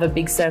 To have a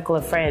big circle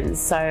of friends.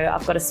 So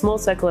I've got a small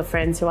circle of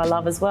friends who I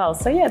love as well.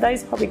 So yeah,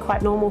 those are probably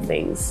quite normal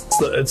things.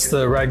 It's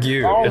the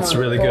ragu. Oh it's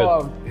really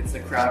God. good. It's the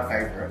crowd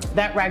favorite.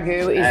 That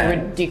ragu is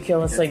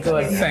ridiculously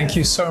good. Thank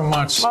you so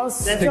much. Oh,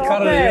 stop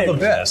Ricardo, it. you're the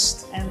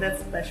best. And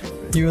that's special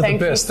food. You're the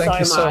best. Thank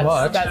you so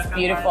much. That's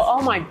beautiful.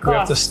 Oh my gosh. We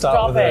have to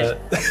start with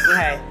it.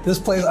 Okay. This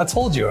place, I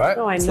told you, right?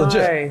 Oh, I It's know.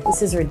 legit.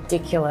 This is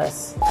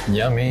ridiculous.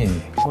 Yummy.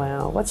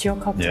 Wow. What's your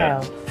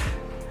cocktail?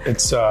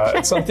 It's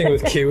something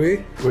with kiwi,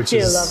 which You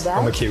is love that?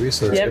 I'm a kiwi,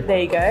 so that's Yep, good. there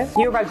you go.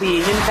 You're a rugby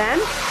union fan?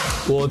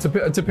 Well,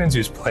 it depends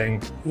who's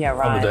playing Yeah, on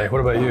right. the day. What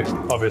about you?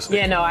 Obviously.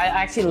 Yeah, no, I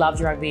actually loved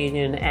rugby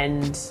union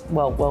and,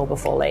 well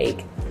before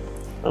league.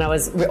 And I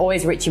was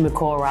always Richie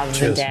McCaw rather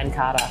Cheers. than Dan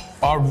Carter.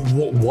 Oh,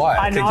 why?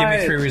 I Okay, give me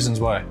know. 3 reasons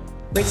why.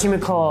 Richie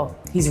McCaw,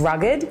 he's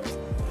rugged.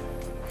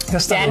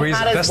 That's not Dan a reason.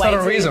 Carter's That's not a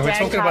way too- reason. We're Dan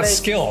talking about Carter's-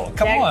 skill.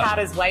 Come Dan on.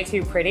 Carter's way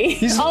too pretty.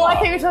 He's I not.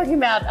 think you were talking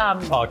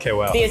about Okay,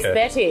 well. the okay.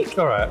 aesthetic.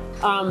 All right.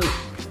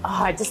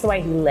 Just the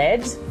way he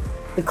led,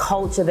 the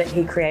culture that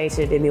he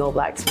created in the All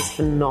Blacks was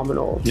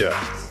phenomenal. Yeah.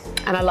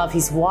 And I love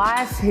his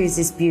wife, who's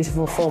this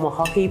beautiful former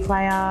hockey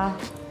player.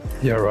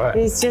 Yeah, right.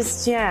 He's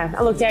just, yeah.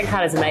 Oh, look, Dan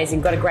Carter's amazing.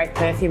 Got a great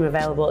perfume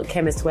available at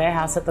Chemist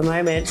Warehouse at the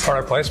moment.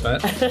 Product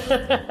placement.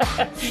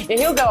 Yeah,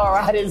 he'll go all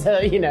right as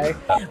a,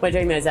 we're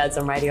doing those ads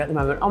on radio at the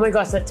moment. Oh my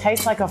gosh, that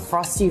tastes like a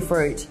frosty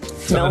fruit.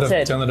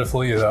 Melted. Don't let it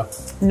fool you, though.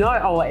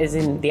 No, as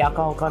in the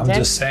alcohol content? I'm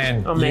just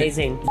saying.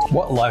 Amazing.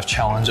 What life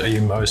challenge are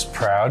you most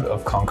proud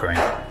of conquering?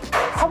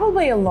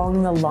 Probably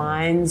along the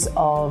lines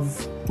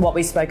of what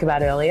we spoke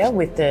about earlier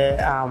with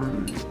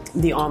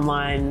the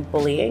online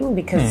bullying,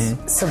 because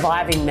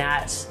surviving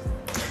that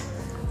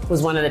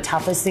was one of the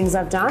toughest things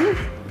I've done.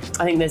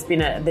 I think there's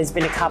been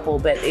a couple,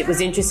 but it was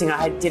interesting.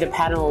 I did a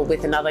panel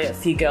with a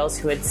few girls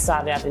who had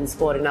started out in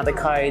sport in other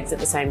codes at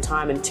the same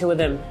time, and 2 of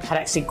them had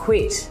actually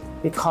quit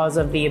because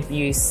of the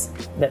abuse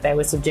that they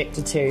were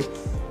subjected to.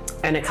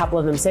 And a couple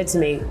of them said to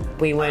me,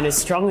 we weren't as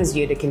strong as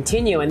you to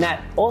continue. And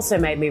that also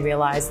made me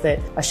realise that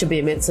I should be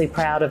immensely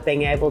proud of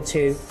being able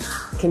to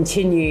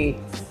continue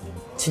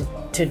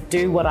to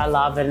do what I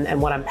love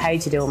and what I'm paid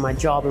to do in my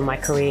job and my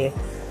career,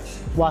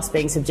 whilst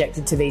being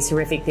subjected to these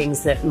horrific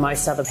things that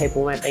most other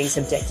people weren't being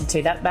subjected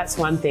to. That's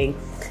one thing.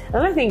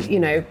 And I think,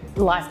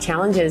 life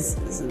challenges,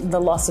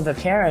 the loss of a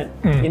parent,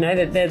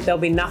 that there'll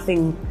be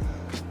nothing,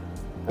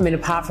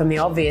 apart from the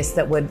obvious,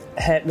 that would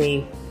hurt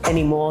me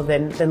any more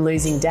than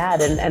losing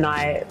Dad. And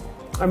I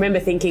remember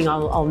thinking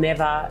I'll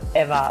never,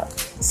 ever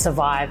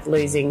survive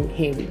losing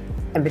him,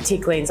 and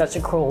particularly in such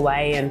a cruel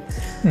way. And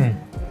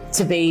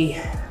to be,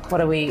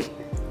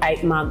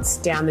 8 months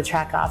down the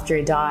track after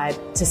he died,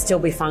 to still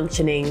be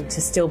functioning, to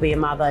still be a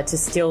mother, to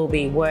still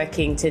be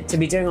working, to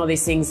be doing all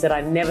these things that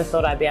I never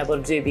thought I'd be able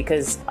to do,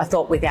 because I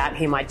thought without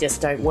him I just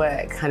don't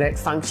work, I don't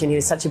function. He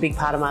was such a big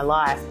part of my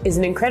life, is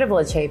an incredible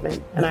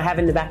achievement. And I have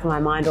in the back of my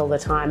mind all the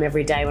time,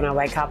 every day when I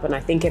wake up and I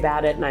think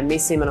about it and I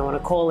miss him and I want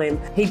to call him.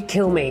 He'd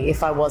kill me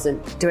if I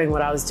wasn't doing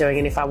what I was doing,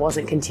 and if I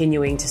wasn't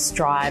continuing to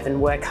strive and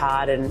work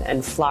hard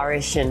and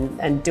flourish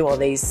and do all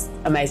these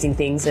amazing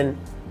things, and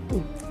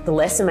the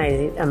less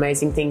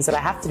amazing things that I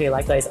have to do,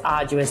 like those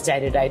arduous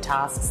day-to-day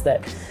tasks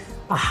that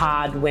are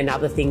hard when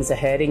other things are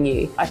hurting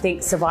you. I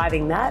think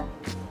surviving that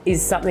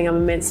is something I'm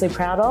immensely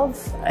proud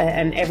of,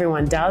 and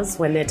everyone does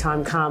when their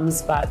time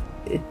comes, but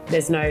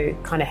there's no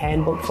kind of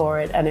handbook for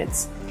it, and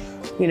it's,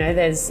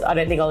 I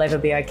don't think I'll ever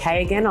be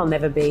okay again. I'll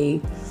never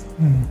be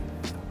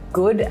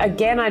good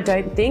again, I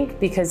don't think,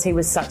 because he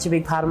was such a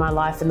big part of my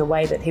life, and the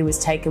way that he was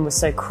taken was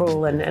so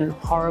cruel and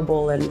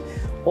horrible and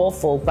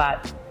awful,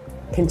 but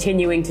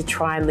continuing to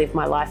try and live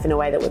my life in a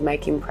way that would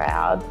make him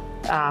proud,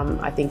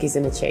 I think is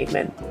an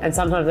achievement. And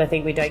sometimes I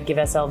think we don't give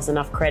ourselves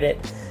enough credit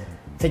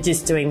for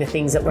just doing the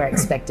things that we're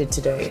expected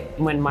to do.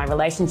 When my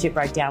relationship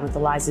broke down with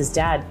Eliza's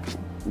dad,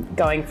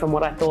 going from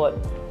what I thought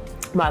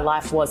my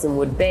life was and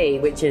would be,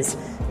 which is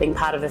being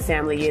part of a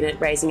family unit,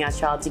 raising our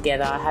child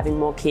together, having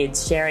more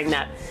kids, sharing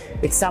that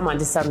with someone,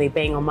 to suddenly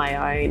being on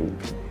my own,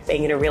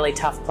 being in a really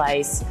tough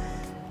place,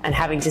 and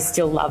having to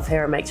still love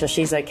her and make sure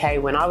she's okay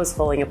when I was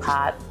falling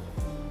apart,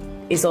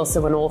 is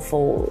also an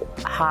awful,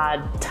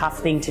 hard, tough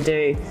thing to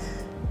do.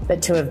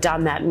 But to have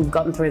done that and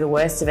gotten through the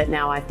worst of it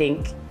now, I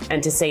think,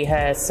 and to see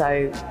her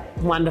so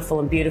wonderful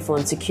and beautiful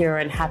and secure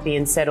and happy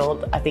and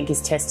settled, I think is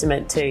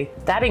testament to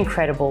that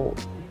incredible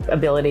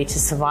ability to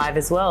survive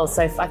as well.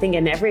 So I think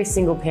in every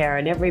single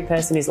parent, every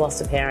person who's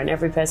lost a parent,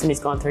 every person who's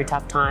gone through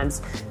tough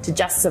times, to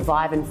just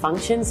survive and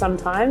function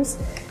sometimes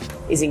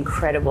is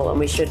incredible, and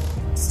we should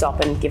stop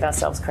and give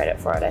ourselves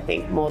credit for it, I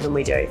think, more than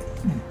we do.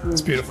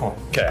 It's beautiful.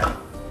 Okay.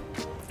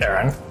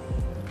 Erin.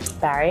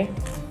 Barry.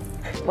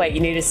 Wait,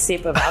 you need a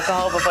sip of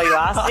alcohol before you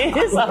ask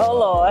this? Oh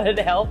Lord,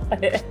 help.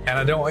 And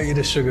I don't want you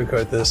to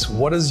sugarcoat this.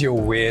 What is your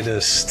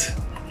weirdest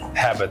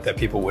habit that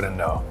people wouldn't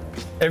know?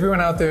 Everyone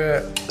out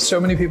there, so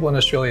many people in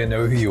Australia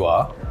know who you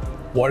are.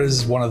 What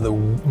is one of the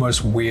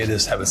most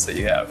weirdest habits that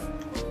you have?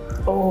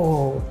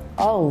 Oh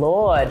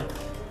Lord.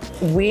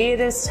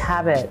 Weirdest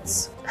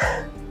habits.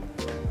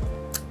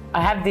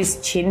 I have this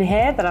chin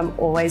hair that I'm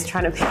always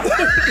trying to pick.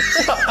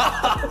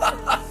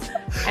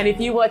 And if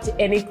you watch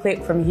any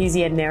clip from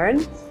Hughesy and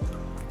Erin,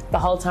 the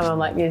whole time I'm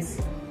like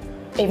this.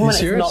 Even when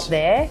serious? it's not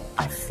there,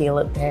 I feel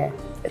it there.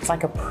 It's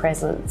like a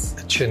presence.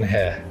 The chin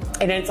hair.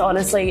 And it's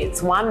honestly,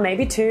 it's one,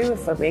 maybe two,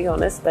 if I'm being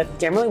honest, but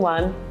generally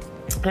one.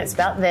 And it's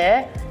about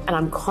there. And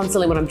I'm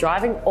constantly, when I'm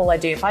driving, all I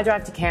do, if I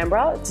drive to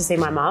Canberra to see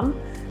my mum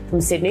from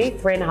Sydney,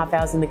 3.5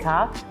 hours in the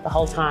car, the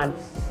whole time.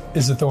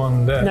 Is it the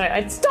one there?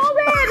 No, stop it!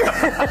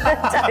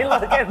 Don't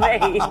look at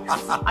me.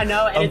 I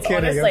know, and it's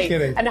kidding, honestly, I'm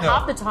kidding. and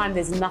half the time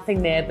there's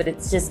nothing there, but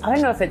it's just, I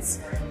don't know if it's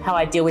how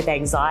I deal with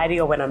anxiety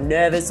or when I'm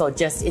nervous or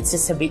just, it's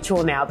just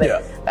habitual now,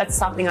 but that's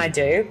something I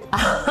do.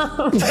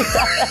 Don't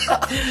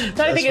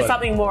think it's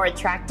something more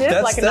attractive,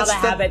 like another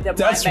habit that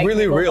might make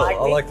really people real. like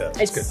me. I like that.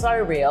 That's It's good. so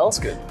real. That's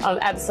good.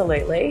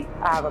 Absolutely.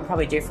 I'm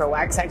probably due for a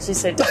wax actually,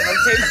 so don't look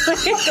too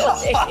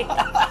quickly.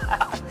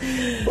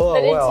 Oh,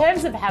 But in wow.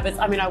 terms of habits,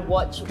 I mean, I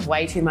watch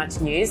way too much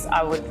news.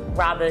 I would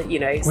rather, you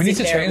know, We need to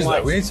sit there change and that.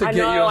 watch. We need to I get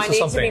know, you onto I need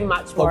something. to be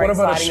much more Like, what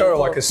about a exciting show, and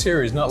like cool. a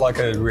series, not like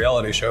a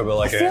reality show, but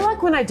like I feel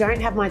like when I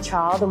don't have my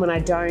child and when I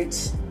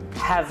don't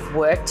have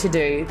work to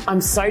do,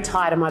 I'm so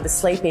tired I'm either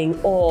sleeping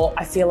or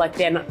I feel like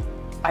then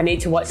I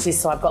need to watch this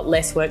so I've got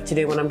less work to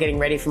do when I'm getting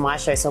ready for my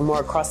show, so I'm more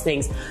across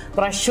things.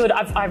 But I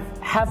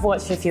have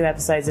watched a few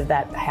episodes of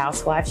that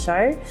Housewife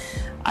show.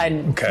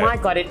 And my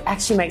God, it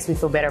actually makes me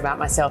feel better about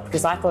myself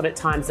because I thought at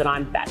times that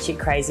I'm batshit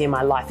crazy and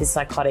my life is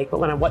psychotic. But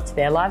when I watch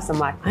their lives, I'm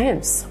like, I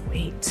am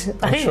sweet.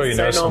 I'm sure you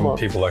know normal.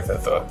 some people like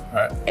that though,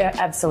 right? Yeah,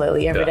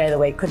 absolutely, every day of the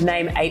week. Could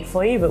name 8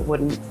 for you, but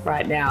wouldn't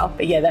right now.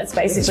 But yeah, that's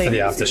basically It's for the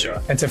after show.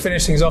 And to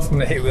finish things off, I'm going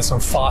to hit you with some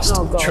fast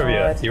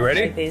trivia. You I ready?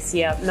 hate this.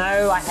 Yeah.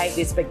 No, I hate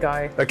this, but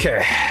go.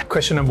 Okay,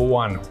 question number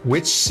 1.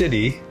 Which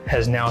city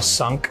has now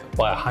sunk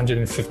by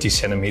 150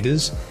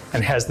 centimeters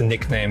and has the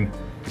nickname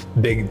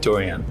Big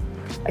Durian?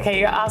 Okay,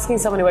 you're asking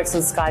someone who works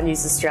on Sky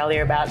News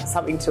Australia about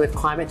something to do with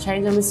climate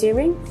change, I'm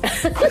assuming?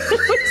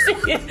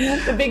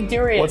 The Big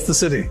Durian. What's the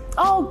city?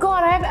 Oh,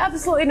 God, I have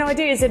absolutely no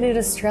idea. Is it in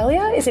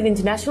Australia? Is it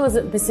international? Is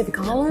it the Pacific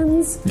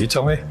Islands? You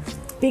tell me.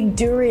 Big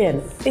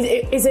Durian.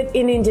 Is it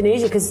in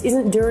Indonesia? Because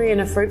isn't durian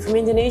a fruit from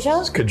Indonesia?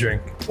 It's a good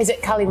drink. Is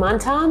it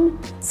Kalimantan?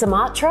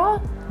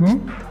 Sumatra?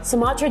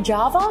 Sumatra,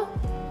 Java?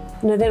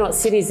 No, they're not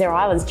cities, they're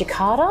islands.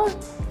 Jakarta?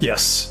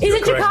 Yes. Is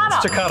it correct.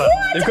 Jakarta? It's Jakarta.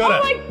 What? You've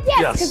got it.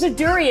 Yes, because the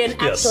durian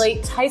actually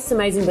tastes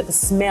amazing, but the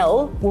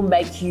smell will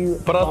make you.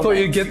 But I thought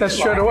you'd get that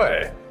straight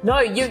away. No,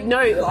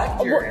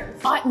 The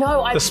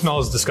smell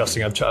is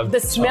disgusting. The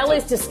smell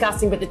is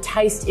disgusting, but the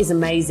taste is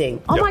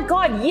amazing. Oh Yep. my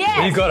God, yes!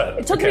 Well, you got it.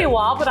 It took me a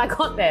while, but I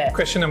got there.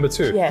 Question number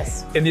 2.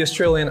 Yes. In the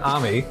Australian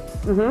Army,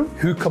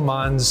 who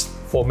commands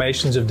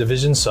formations of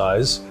division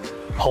size,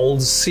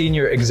 holds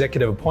senior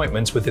executive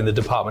appointments within the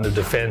Department of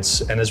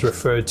Defense, and is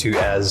referred to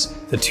as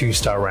the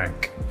 2-star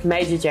rank?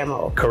 Major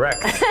General.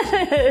 Correct.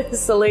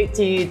 Salute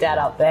to you, Dad,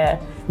 up there.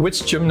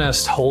 Which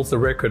gymnast holds the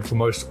record for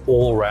most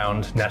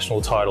all-round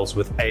national titles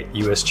with 8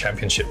 US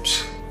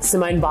championships?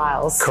 Simone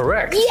Biles.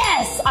 Correct.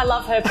 Yes! I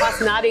love her,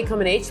 plus Nadia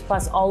Comaneci,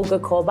 plus Olga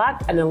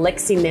Korbach, and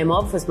Alexei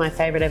Nemov was my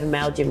favourite ever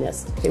male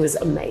gymnast. It was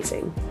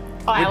amazing.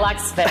 Oh, I like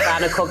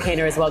Svetlana Korkina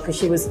as well because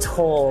she was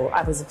tall.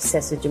 I was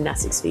obsessed with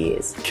gymnastics for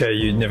years. Okay,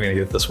 you're never going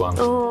to get this one.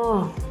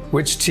 Oh.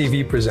 Which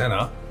TV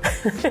presenter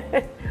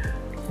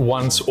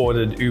once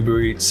ordered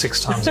Uber Eats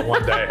 6 times in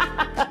one day?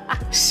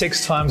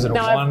 6 times in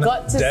one day. Now, I've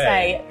got to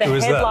say, the Who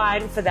is that?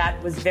 headline for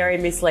that was very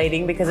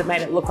misleading because it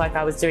made it look like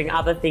I was doing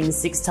other things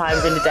 6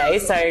 times in a day.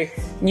 So,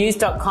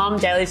 news.com,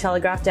 Daily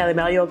Telegraph, Daily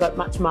Mail, you all got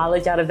much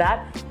mileage out of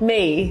that.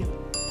 Me.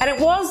 And it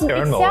wasn't,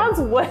 Erin it Molan. sounds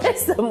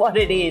worse than what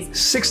it is.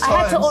 6 I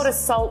had to times? order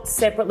salt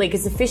separately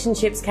because the fish and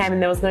chips came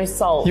and there was no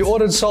salt. You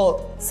ordered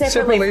salt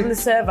separately from the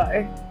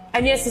servo.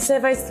 And yes, the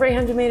servo's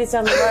 300 metres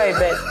down the road,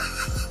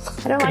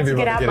 but I don't like to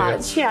get out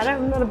much. Yeah,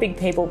 I'm not a big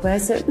people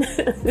person.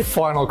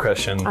 Final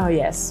question. Oh,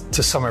 yes.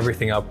 To sum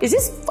everything up.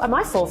 Am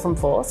I 4 from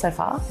 4 so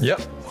far? Yep.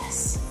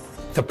 Yes.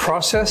 The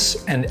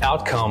process and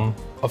outcome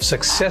of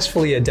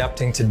successfully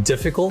adapting to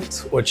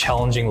difficult or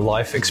challenging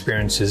life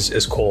experiences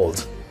is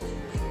called?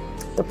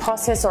 The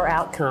process or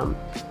outcome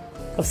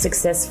of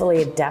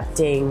successfully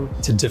adapting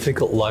To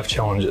difficult life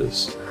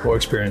challenges or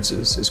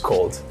experiences is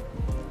called?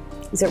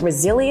 Is it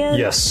resilience?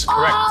 Yes,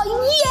 correct.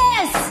 Oh,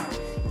 yes!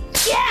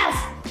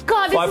 Yes!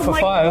 God, this 5 is for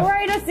my 5.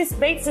 greatest. This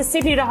beats the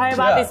Sydney to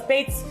Hobart. Yeah. This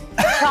beats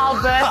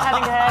childbirth,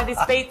 having her. This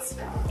beats...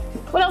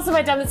 What else have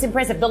I done that's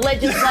impressive? The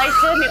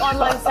legislation, the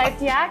Online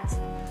Safety Act.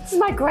 This is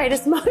my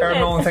greatest moment.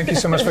 Erin Molan, thank you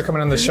so much for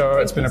coming on the show.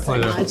 It's been a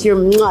pleasure.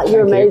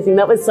 You're amazing.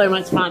 That was so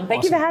much fun.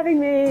 Thank you for having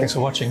me. Thanks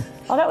for watching.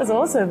 Oh, that was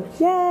awesome.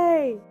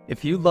 Yay!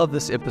 If you love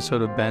this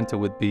episode of Banter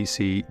with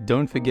BC,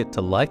 don't forget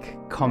to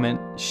like,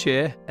 comment,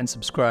 share, and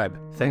subscribe.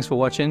 Thanks for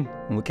watching,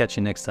 and we'll catch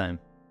you next time.